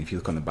 I mean, if you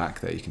look on the back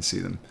there, you can see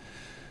them.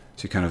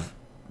 So you kind of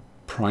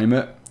prime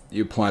it,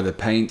 you apply the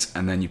paint,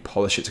 and then you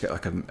polish it to get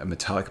like a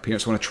metallic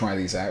appearance. I want to try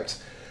these out.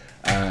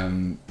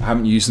 I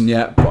haven't used them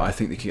yet, but I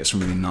think they can get some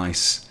really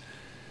nice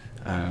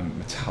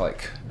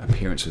metallic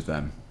appearance with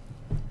them.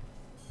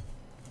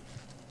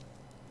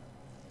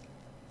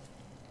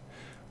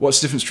 What's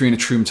the difference between a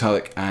true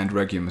metallic and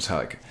regular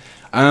metallic?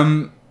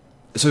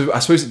 So I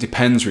suppose it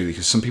depends really,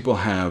 because some people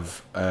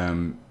have,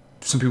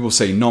 some people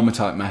say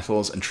non-metallic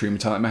metals and true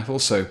metallic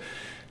metals. So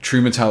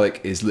true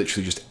metallic is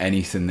literally just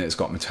anything that's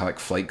got metallic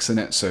flakes in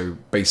it. So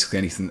basically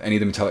anything, any of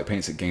the metallic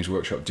paints that Games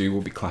Workshop do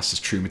will be classed as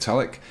true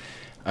metallic.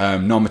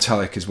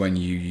 Non-metallic is when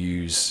you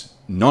use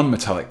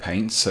non-metallic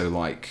paints, so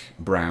like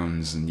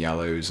browns and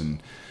yellows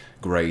and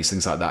greys,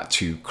 things like that,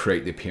 to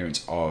create the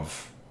appearance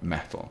of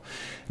metal.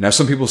 Now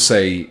some people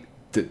say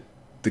that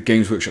the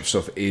Games Workshop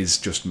stuff is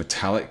just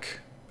metallic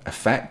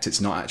effect.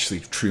 It's not actually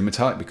true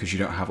metallic because you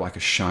don't have like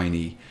a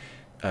shiny,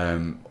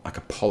 like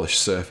a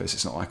polished surface.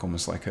 It's not like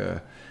almost like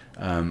a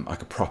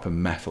proper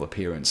metal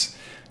appearance.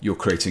 You're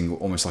creating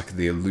almost like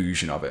the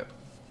illusion of it.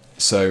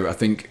 So I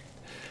think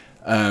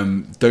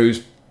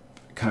those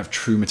kind of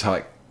true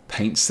metallic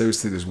paints,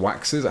 those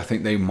waxes, I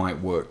think they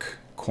might work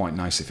quite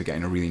nicely for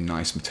getting a really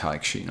nice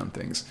metallic sheen on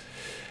things.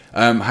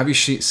 Have you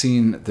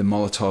seen the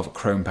Molotov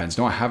chrome pens?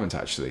 No, I haven't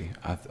actually.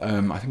 I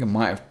think it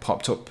might have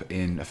popped up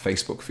in a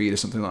Facebook feed or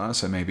something like that,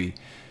 so maybe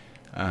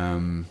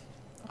I'll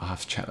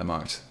have to check them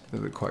out. They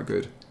look quite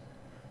good.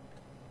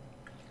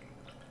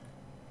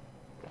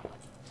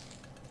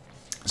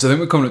 So then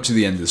we're coming up to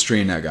the end of the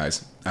stream now,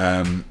 guys.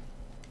 I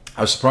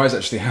was surprised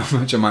actually how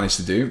much I managed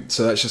to do,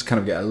 so let's just kind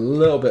of get a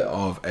little bit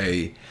of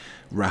a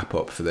wrap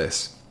up for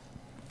this.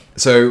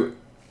 So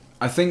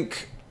I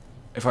think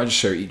if I just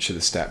show each of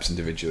the steps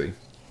individually,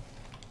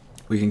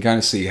 we can kind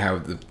of see how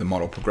the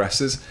model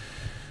progresses.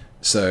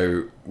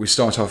 So we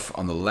start off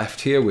on the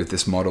left here with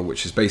this model,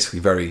 which is basically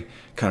very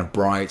kind of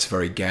bright,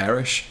 very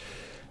garish.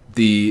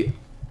 The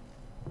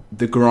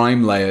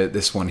grime layer,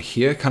 this one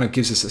here, kind of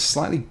gives us a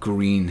slightly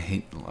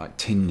green like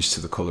tinge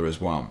to the color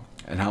as well,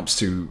 and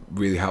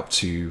really help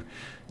to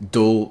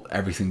dull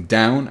everything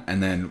down.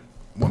 And then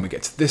when we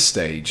get to this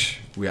stage,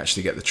 we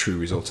actually get the true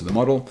result of the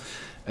model,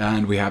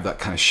 and we have that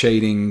kind of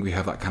shading, we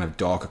have that kind of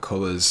darker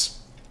colors,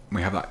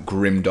 we have that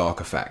grim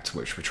dark effect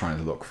which we're trying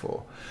to look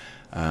for.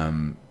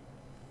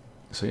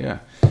 So yeah.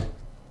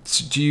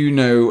 So do you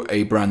know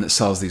a brand that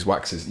sells these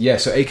waxes? Yeah,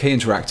 so AK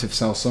Interactive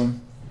sells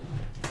some.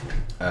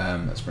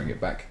 Let's bring it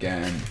back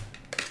again.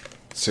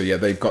 So yeah,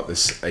 they've got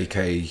this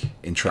AK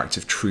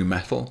Interactive True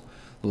Metal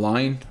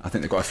line. I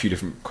think they've got a few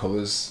different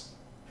colors.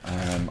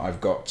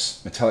 I've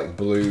got metallic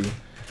blue,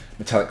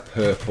 metallic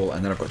purple,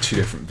 and then I've got 2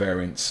 different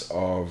variants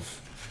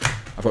of,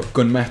 I've got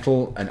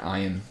gunmetal and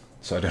iron.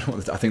 So I don't know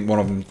what I think one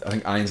of them, I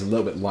think iron's a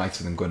little bit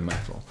lighter than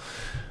gunmetal.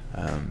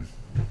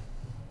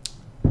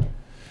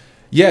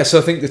 Yeah, so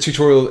I think the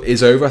tutorial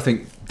is over. I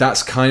think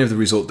that's kind of the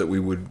result that we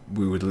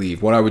would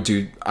leave. What I would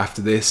do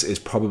after this is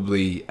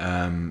probably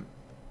I'd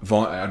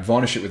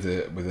varnish it with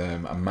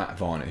a matte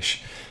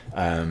varnish,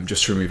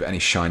 just to remove any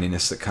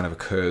shininess that kind of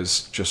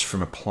occurs just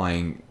from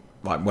applying.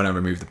 Like when I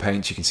remove the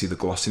paint, you can see the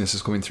glossiness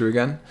is coming through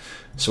again.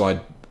 So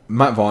I'd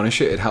matte varnish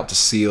it. It helped to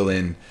seal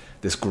in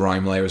this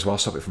grime layer as well,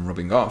 stop it from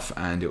rubbing off,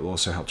 and it will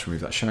also help to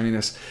remove that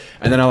shininess.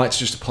 And then I like to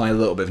just apply a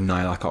little bit of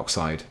nailac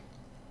oxide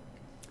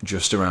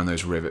just around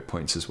those rivet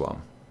points as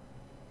well.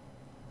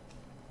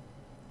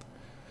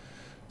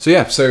 So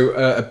yeah, so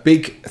a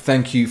big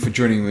thank you for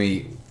joining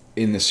me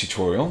in this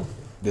tutorial,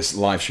 this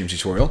live stream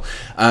tutorial.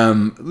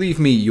 Leave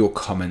me your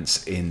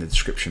comments in the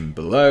description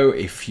below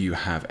if you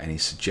have any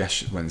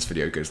suggestions, when this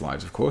video goes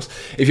live, of course.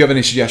 If you have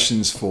any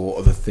suggestions for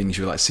other things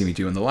you would like to see me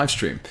do on the live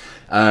stream.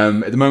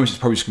 At the moment, it's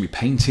probably just going to be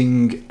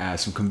painting,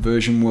 some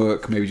conversion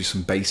work, maybe just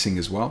some basing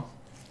as well.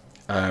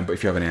 But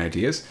if you have any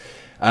ideas.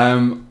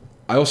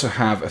 I also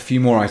have a few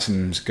more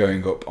items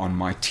going up on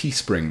my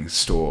Teespring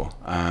store.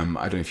 I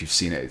don't know if you've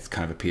seen it, it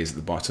kind of appears at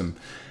the bottom.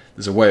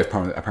 There's a way of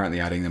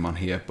apparently adding them on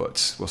here,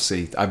 but we'll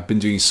see. I've been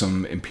doing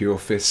some Imperial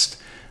Fist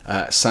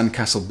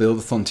Sandcastle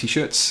Build-a-thon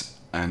t-shirts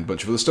and a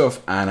bunch of other stuff,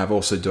 and I've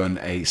also done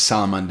a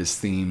Salamanders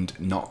themed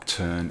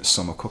Nocturne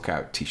Summer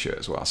Cookout t-shirt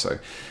as well. So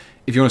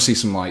if you want to see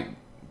some like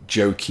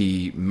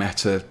jokey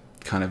meta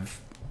kind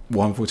of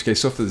 140k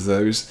stuff, there's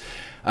those.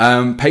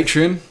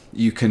 Patreon,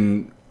 you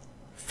can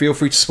feel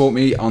free to support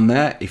me on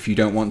there. If you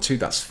don't want to,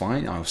 that's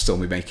fine. I'll still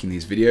be making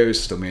these videos,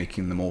 still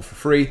making them all for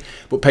free.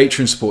 But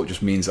Patreon support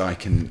just means I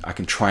can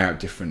try out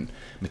different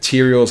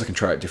materials, I can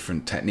try out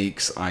different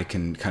techniques, I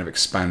can kind of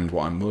expand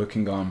what I'm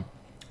working on.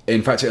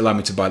 In fact, it allowed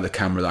me to buy the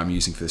camera that I'm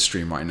using for the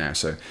stream right now.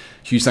 So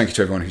huge thank you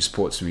to everyone who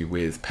supports me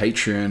with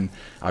Patreon.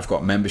 I've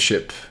got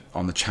membership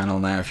on the channel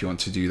now if you want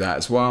to do that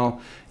as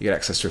well. You get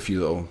access to a few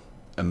little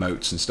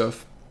emotes and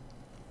stuff.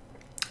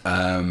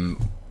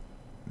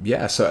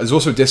 Yeah, so there's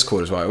also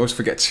Discord as well. I always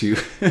forget to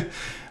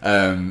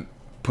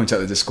point out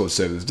the Discord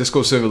server. There's a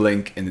Discord server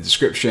link in the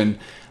description.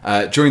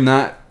 Join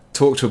that,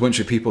 talk to a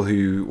bunch of people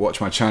who watch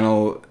my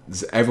channel.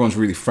 Everyone's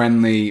really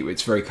friendly.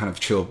 It's very kind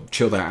of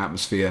chilled out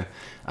atmosphere.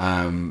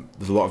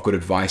 There's a lot of good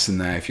advice in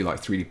there if you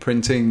like 3D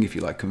printing, if you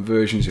like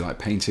conversions, you like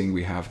painting.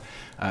 We have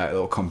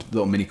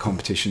little mini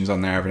competitions on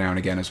there every now and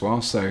again as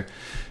well. So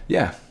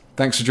yeah,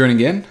 thanks for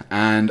joining in,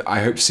 and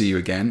I hope to see you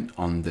again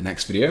on the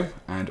next video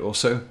and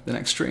also the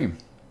next stream.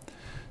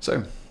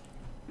 So,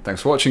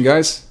 thanks for watching,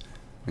 guys,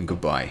 and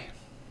goodbye.